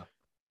 Yeah.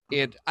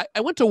 And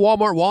I went to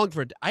Walmart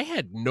Wallingford. I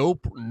had no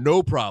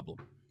problem.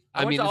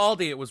 I went to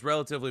Aldi. It was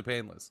relatively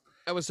painless.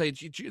 I would say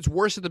it's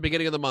worse at the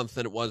beginning of the month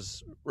than it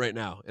was right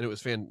now. And it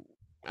was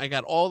I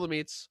got all the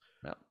meats,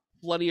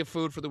 plenty of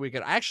food for the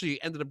weekend. I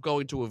actually ended up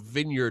going to a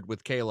vineyard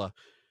with Kayla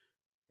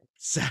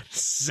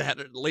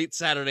late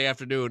Saturday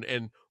afternoon,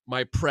 and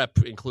my prep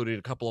included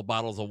a couple of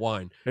bottles of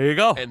wine. There you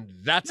go. And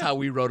that's how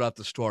we rode out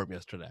the storm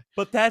yesterday.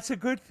 But that's a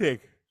good thing.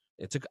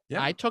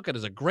 I took it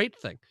as a great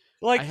thing.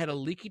 Like, I had a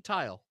leaky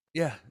tile.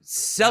 Yeah. the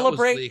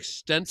Celebrate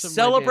extent of my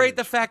celebrate the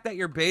damage. fact that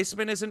your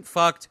basement isn't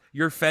fucked,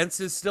 your fence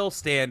is still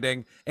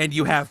standing, and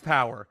you have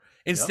power.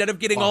 Instead of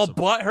getting Awesome.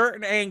 all butthurt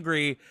and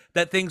angry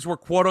that things were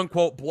quote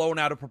unquote blown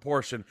out of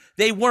proportion.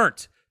 They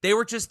weren't. They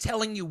were just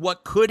telling you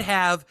what could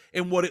have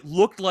and what it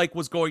looked like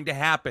was going to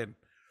happen.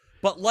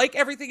 But like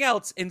everything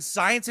else in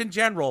science in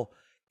general,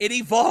 it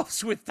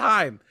evolves with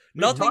time.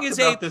 Nothing talked is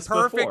a about this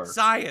perfect before.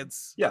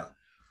 science. Yeah.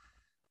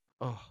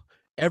 Oh,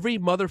 every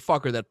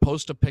motherfucker that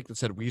posts a pic that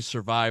said we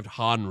survived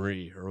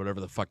Henri or whatever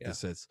the fuck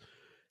this is,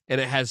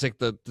 and it has like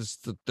the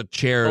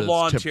chair The that's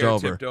lawn tipped chair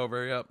over. tipped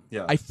over, yep.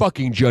 Yeah. I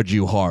fucking judge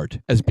you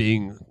hard as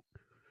being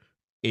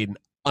an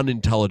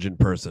unintelligent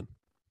person.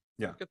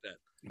 Yeah. Look at that.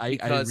 I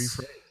Because-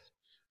 rephrase.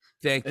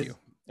 Thank It's, you.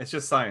 it's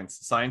just science.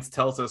 Science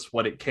tells us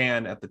what it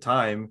can at the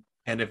time.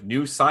 And if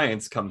new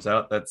science comes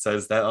out that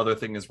says that other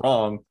thing is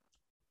wrong,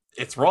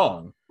 it's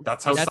wrong.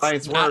 That's how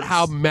science not works.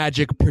 how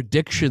magic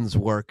predictions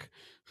work.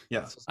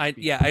 Yeah.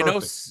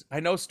 I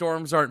know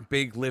storms aren't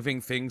big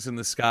living things in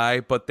the sky,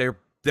 but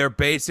they're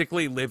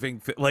basically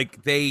living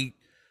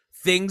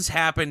things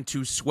happen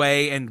to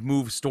sway and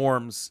move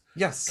storms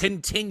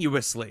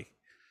continuously.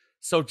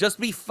 So just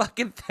be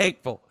fucking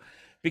thankful,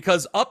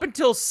 because up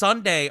until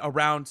Sunday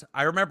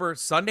I remember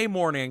Sunday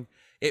morning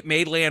it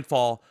made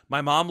landfall. My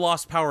mom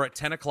lost power at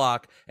 10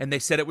 o'clock and they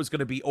said it was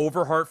going to be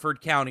over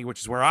Hartford County, which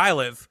is where I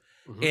live,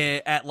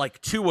 at like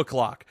 2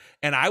 o'clock.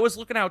 And I was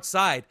looking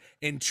outside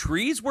and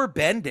trees were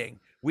bending.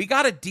 We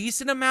got a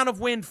decent amount of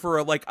wind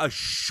for like a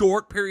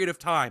short period of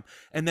time.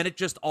 And then it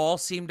just all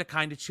seemed to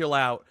kind of chill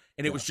out.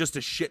 And it was just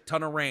a shit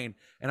ton of rain.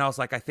 And I was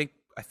like, I think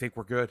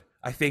we're good.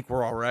 I think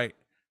we're all right.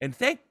 And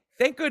thank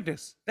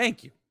goodness.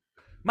 Thank you.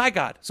 My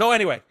God. So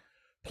anyway,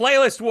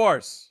 Playlist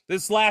Wars.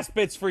 This last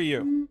bit's for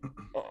you.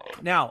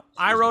 Now,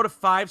 I wrote a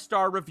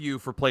 5-star review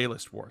for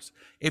Playlist Wars.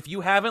 If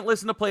you haven't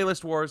listened to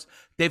Playlist Wars,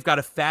 they've got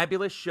a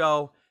fabulous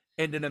show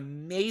and an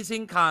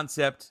amazing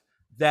concept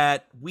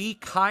that we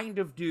kind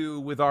of do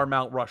with our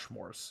Mount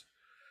Rushmores.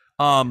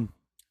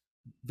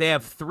 They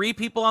have 3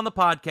 people on the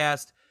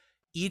podcast.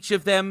 Each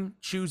of them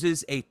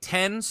chooses a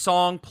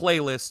 10-song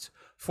playlist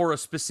for a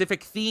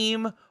specific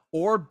theme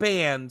or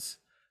band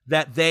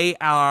that they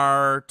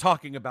are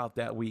talking about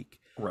that week.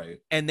 Right.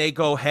 And they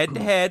go head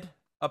to head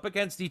up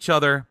against each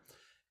other.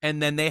 And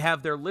then they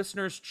have their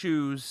listeners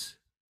choose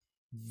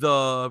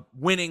the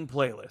winning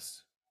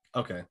playlist.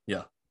 Okay.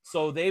 Yeah.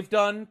 So they've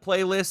done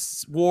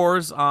playlists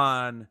wars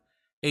on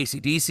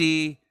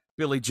AC/DC,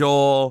 Billy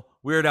Joel,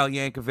 Weird Al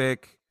Yankovic,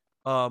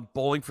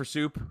 Bowling for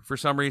Soup for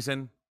some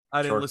reason.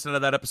 I didn't listen to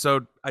that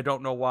episode. I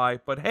don't know why,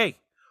 but hey,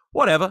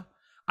 whatever.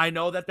 I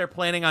know that they're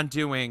planning on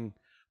doing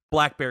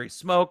Blackberry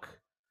Smoke.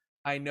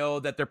 I know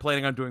that they're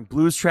planning on doing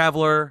Blues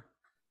Traveler,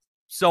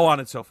 so on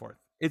and so forth.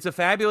 It's a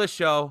fabulous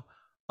show.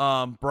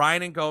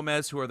 Brian and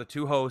Gomez, who are the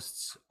 2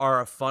 hosts,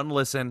 are a fun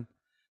listen.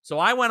 So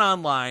I went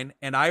online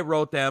and I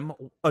wrote them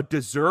a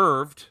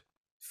deserved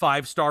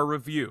 5-star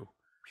review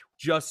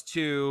just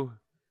to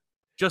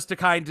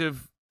kind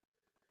of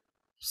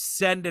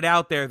send it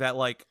out there that,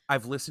 like,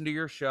 I've listened to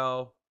your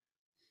show.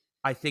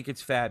 I think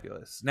it's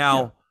fabulous.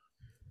 Now,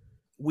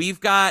 we've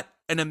got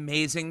an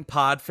amazing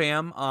pod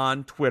fam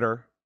on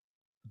Twitter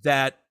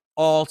that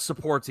all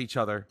supports each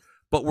other.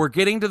 But we're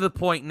getting to the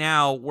point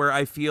now where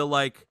I feel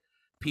like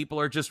people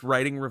are just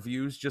writing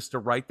reviews just to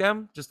write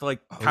them, just to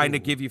like kind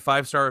of give you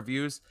 5-star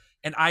reviews.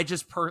 And I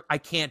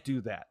can't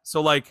do that.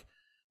 So like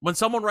when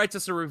someone writes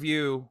us a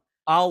review,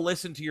 I'll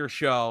listen to your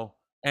show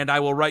and I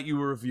will write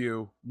you a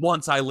review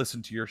once I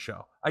listen to your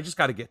show. I just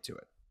got to get to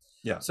it.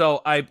 Yeah.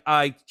 So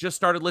I just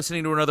started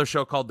listening to another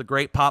show called The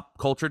Great Pop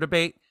Culture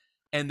Debate,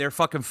 and they're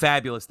fucking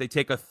fabulous. They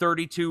take a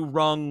 32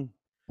 rung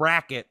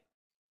bracket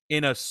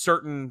in a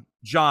certain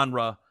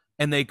genre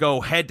and they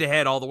go head to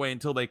head all the way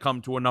until they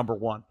come to a number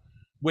 1,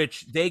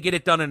 which they get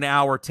it done in an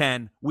hour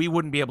 10. We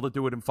wouldn't be able to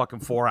do it in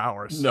fucking 4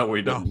 hours. No,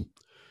 we don't.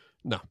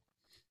 No.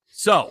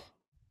 So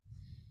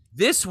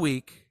this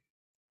week,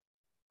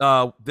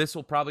 this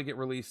will probably get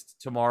released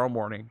tomorrow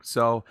morning.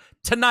 So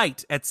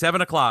tonight at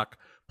 7 o'clock,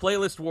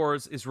 Playlist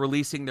Wars is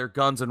releasing their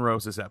Guns N'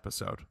 Roses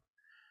episode.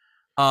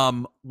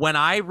 When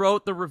I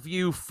wrote the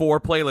review for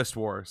Playlist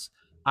Wars,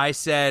 I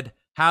said,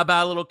 how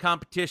about a little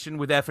competition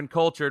with Effin'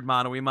 Cultured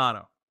Mano y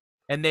Mano?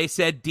 And they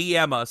said,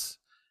 DM us.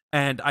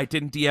 And I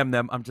didn't DM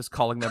them. I'm just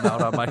calling them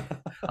out on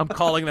I'm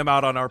calling them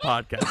out on our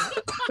podcast.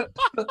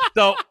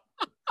 So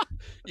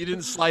you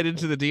didn't slide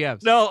into the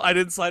DMs. No, I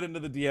didn't slide into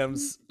the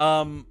DMs.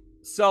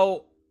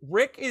 So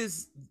Rick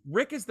is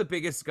the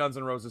biggest Guns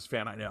N' Roses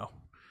fan I know.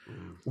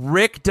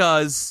 Rick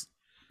does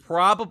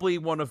probably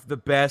one of the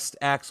best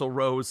Axl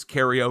Rose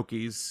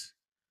karaoke's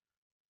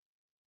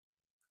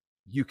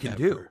you can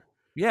do.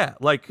 Yeah,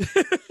 like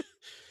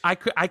I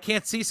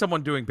can't see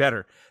someone doing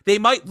better. They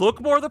might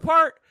look more the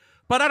part,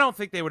 but I don't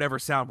think they would ever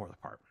sound more the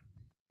part.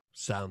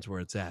 Sounds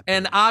where it's at.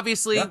 And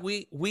obviously,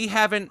 we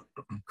haven't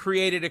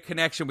created a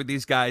connection with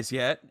these guys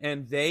yet,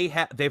 and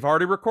they've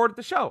already recorded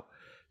the show.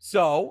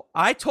 So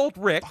I told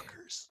Rick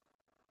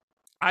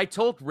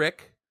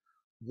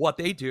what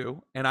they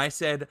do, and I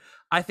said,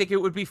 I think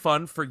it would be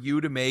fun for you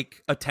to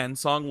make a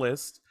 10-song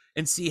list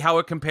and see how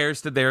it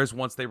compares to theirs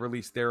once they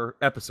release their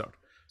episode.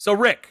 So,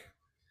 Rick.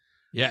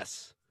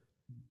 Yes.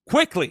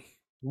 Quickly,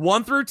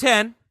 1 through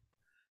 10,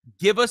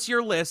 give us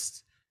your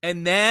list,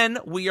 and then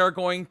we are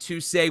going to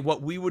say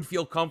what we would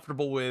feel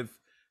comfortable with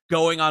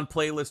going on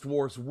Playlist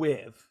Wars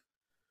with,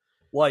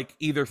 like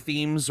either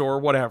themes or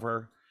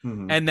whatever,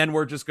 and then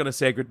we're just going to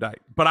say goodnight.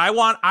 But I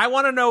want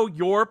to know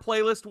your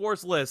Playlist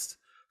Wars list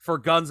for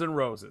Guns N'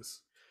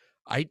 Roses.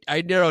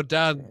 I narrowed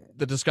down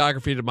the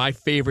discography to my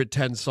favorite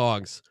 10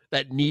 songs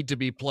that need to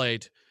be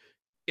played.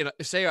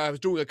 Say I was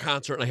doing a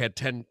concert and I had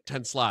 10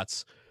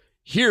 slots.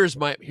 Here's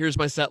my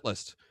set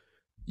list.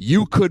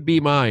 You Could Be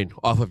Mine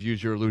off of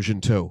Use Your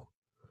Illusion 2.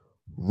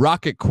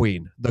 Rocket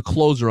Queen, the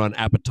closer on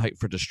Appetite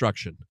for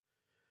Destruction.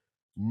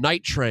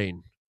 Night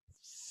Train,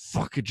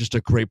 fucking just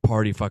a great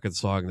party fucking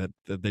song that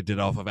they did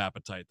off of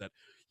Appetite that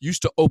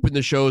used to open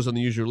the shows on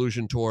the Use Your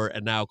Illusion tour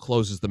and now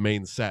closes the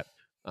main set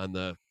on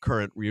the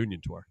current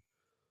reunion tour.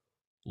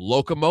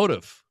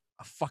 Locomotive,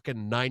 a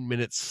fucking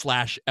 9-minute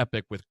slash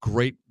epic with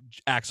great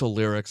Axl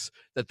lyrics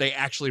that they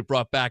actually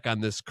brought back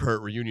on this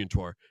current reunion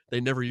tour.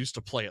 They never used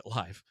to play it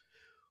live.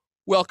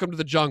 Welcome to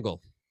the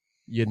Jungle.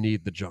 You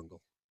need the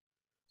jungle.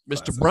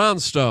 Mr.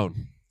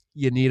 Brownstone,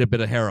 you need a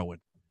bit of heroin.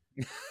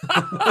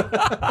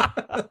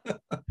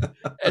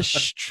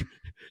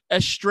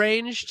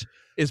 Estranged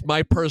is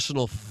my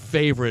personal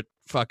favorite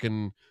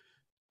fucking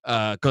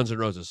Guns N'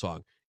 Roses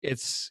song.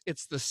 It's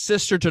the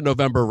sister to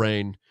November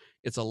Rain.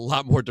 It's a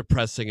lot more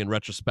depressing and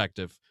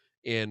retrospective,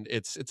 and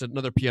it's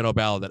another piano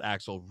ballad that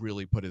Axl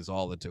really put his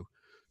all into.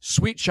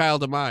 Sweet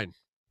Child of Mine,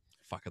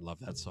 fucking love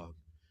that song.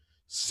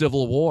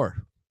 Civil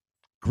War,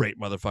 great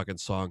motherfucking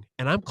song.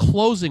 And I'm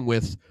closing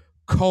with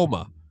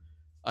Coma,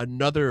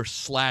 another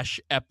slash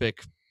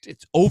epic.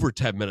 It's over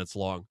 10 minutes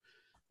long.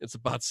 It's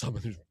about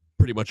someone who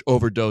pretty much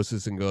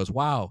overdoses and goes,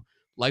 wow,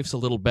 life's a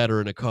little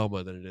better in a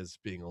coma than it is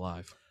being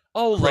alive.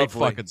 Oh, great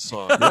lovely. fucking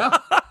song. Yeah.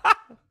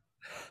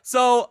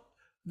 So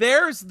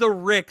there's the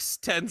Rick's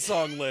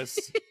 10-song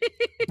list.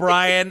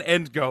 Brian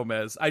and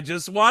Gomez. I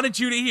just wanted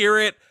you to hear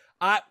it.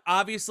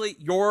 Obviously,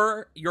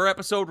 your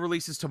episode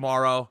releases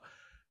tomorrow,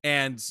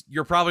 and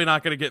you're probably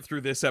not going to get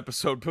through this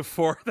episode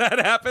before that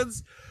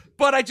happens.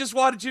 But I just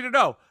wanted you to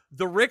know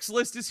the Rick's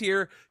list is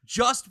here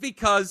just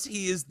because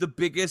he is the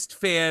biggest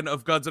fan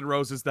of Guns N'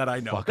 Roses that I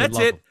know. Fucking That's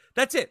love it. him.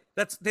 That's it.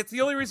 That's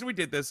the only reason we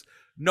did this.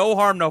 No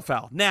harm, no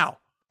foul. Now,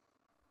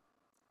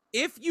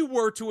 if you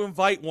were to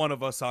invite one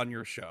of us on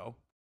your show,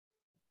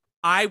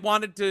 I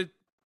wanted to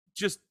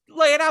just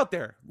lay it out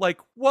there. Like,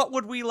 what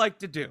would we like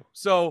to do?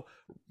 So,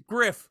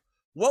 Griff,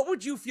 what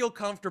would you feel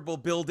comfortable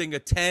building a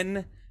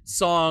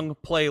 10-song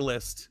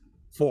playlist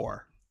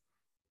for?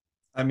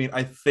 I mean,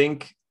 I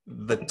think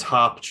the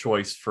top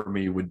choice for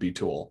me would be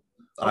Tool.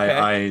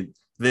 Okay.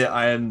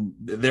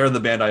 They're the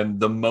band I'm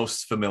the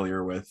most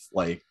familiar with.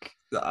 Like,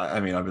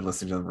 I mean, I've been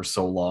listening to them for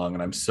so long,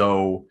 and I'm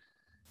so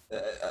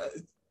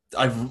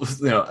I've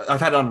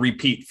had it on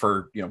repeat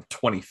for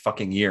 20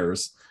 fucking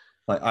years.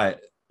 Like I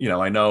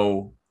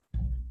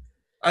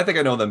think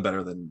I know them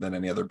better than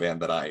any other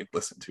band that I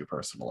listen to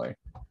personally.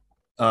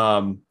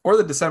 Or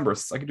the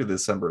Decemberists. I could do the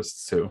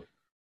Decemberists too.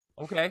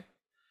 Okay.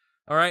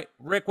 All right.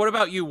 Rick, what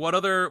about you? What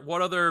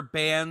other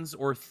bands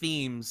or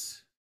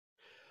themes?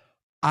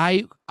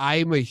 my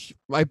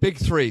big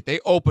three. They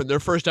opened, their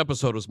first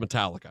episode was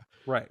Metallica.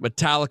 Right.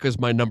 Metallica is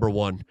my number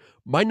one.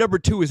 My number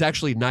two is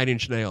actually 9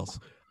 Inch Nails.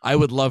 I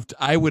would love to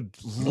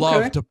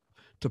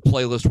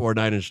playlist for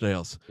 9 Inch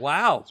Nails.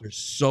 Wow. There's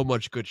so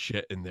much good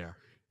shit in there.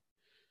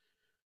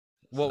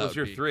 What was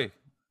your three?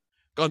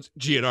 Guns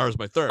GNR is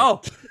my third.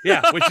 Oh,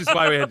 yeah, which is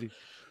why we had to.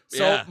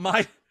 So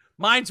Yeah.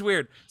 mine's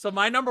weird. So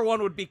my number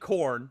one would be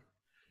Korn,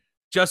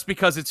 just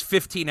because it's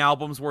 15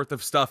 albums worth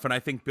of stuff, and I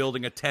think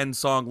building a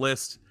 10-song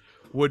list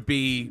would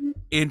be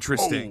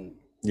interesting.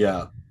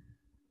 Yeah.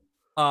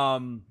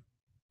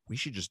 We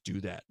should just do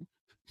that.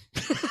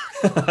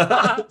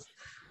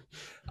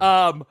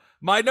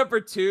 My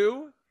number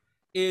two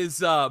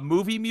is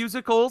movie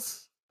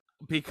musicals,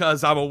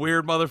 because I'm a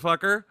weird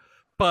motherfucker,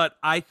 but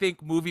I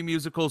think movie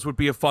musicals would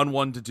be a fun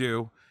one to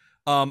do.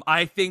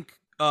 I think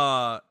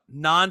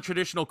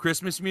non-traditional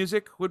Christmas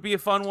music would be a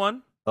fun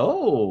one.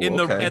 Oh,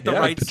 at the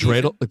right the season.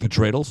 dreidel, like the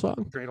dreidel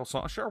song. Dreidel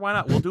song. Sure, why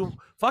not? We'll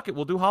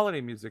do holiday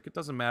music. It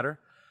doesn't matter.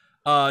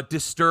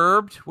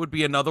 Disturbed would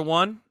be another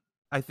one.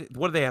 I think,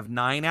 what do they have,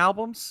 9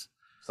 albums?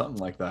 Something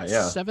like that,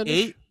 yeah. 7,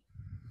 8,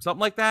 something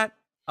like that.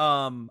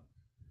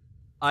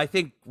 I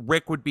think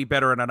Rick would be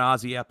better in an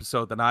Ozzy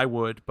episode than I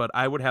would, but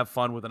I would have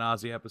fun with an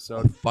Ozzy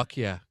episode. Oh, fuck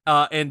yeah.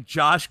 And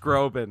Josh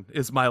Groban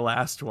is my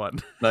last one.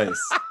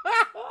 Nice.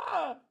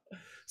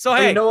 So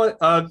Hey, hey, you know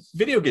what?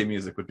 Video game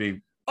music would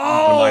be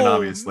oh mine,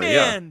 obviously.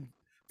 man,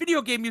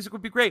 video game music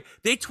would be great.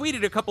 They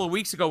tweeted a couple of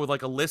weeks ago with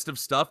like a list of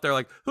stuff. They're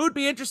like, who'd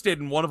be interested?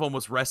 And one of them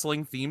was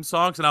wrestling theme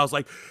songs, and I was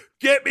like,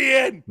 get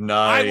me in.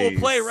 Nice. I will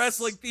play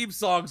wrestling theme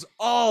songs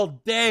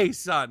all day,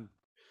 son.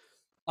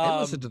 I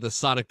listen to the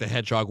Sonic the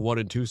Hedgehog 1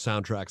 and 2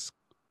 soundtracks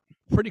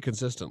pretty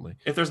consistently.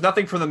 If there's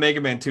nothing from the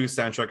Mega Man 2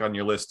 soundtrack on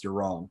your list, you're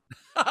wrong.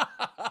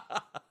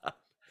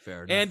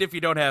 Fair enough. And if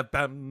you don't have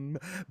bum,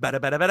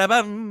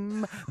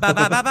 ba-da-ba-da-ba-da-bum,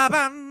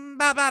 ba-ba-ba-ba-bum,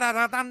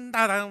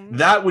 ba-ba-da-da-dun-da-dun.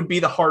 That would be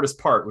the hardest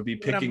part, would be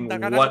picking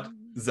what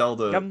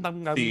Zelda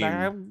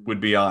theme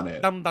would be on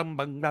it.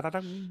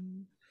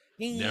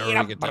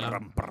 Narrowing it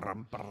down.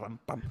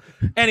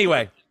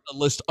 Anyway, A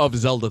list of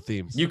Zelda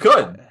themes. You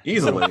could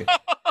easily.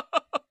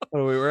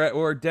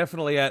 we're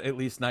definitely at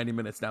least 90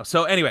 minutes now.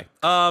 So anyway,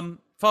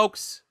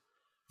 folks,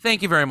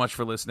 thank you very much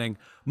for listening.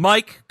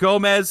 Mike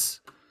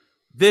Gomez,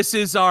 this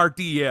is our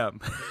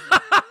DM.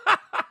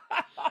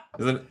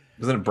 Isn't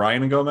it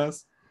Brian and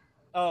Gomez?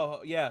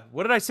 Oh, yeah.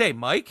 What did I say,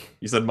 Mike?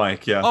 You said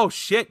Mike, yeah. Oh,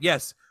 shit,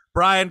 yes.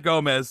 Brian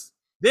Gomez.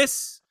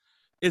 This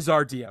is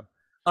our DM.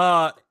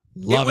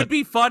 It would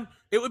be fun.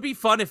 It would be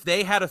fun if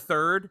they had a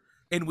third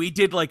and we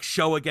did like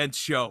show against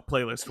show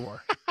playlist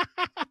war.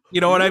 You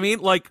know what I mean?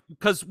 Like,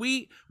 because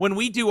when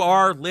we do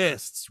our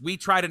lists, we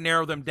try to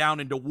narrow them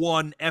down into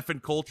one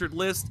effing cultured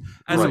list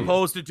as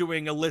opposed to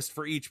doing a list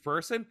for each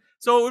person.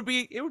 So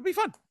it would be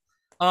fun.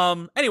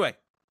 Anyway,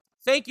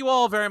 thank you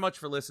all very much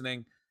for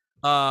listening.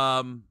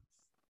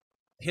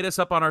 Hit us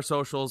up on our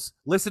socials.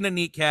 Listen to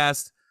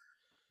Neatcast.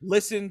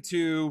 Listen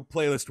to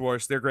Playlist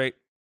Wars. They're great.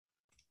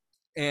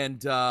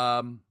 And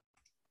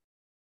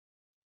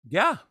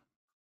yeah,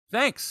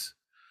 thanks.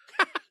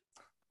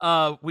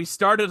 We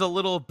started a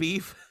little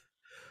beef,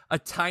 a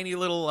tiny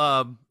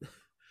little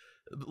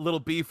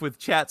beef with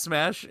Chat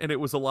Smash, and it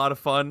was a lot of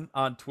fun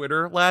on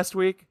Twitter last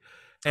week.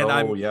 And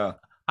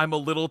I'm a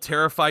little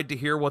terrified to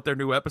hear what their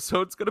new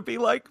episode's going to be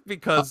like,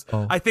 because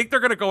I think they're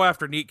going to go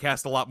after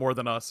Neatcast a lot more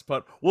than us,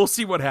 but we'll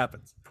see what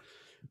happens.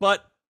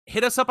 But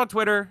hit us up on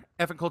Twitter,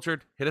 Effin'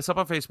 Cultured. Hit us up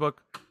on Facebook.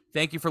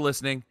 Thank you for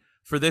listening.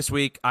 For this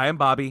week, I am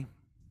Bobby.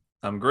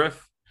 I'm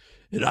Griff.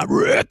 And I'm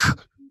Rick.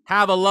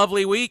 Have a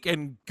lovely week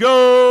and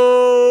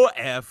go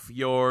F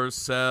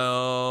yourselves.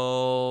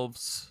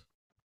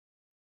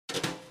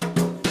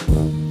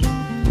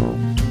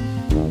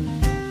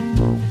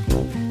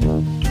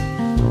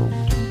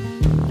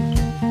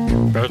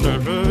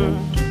 Ba-da-da.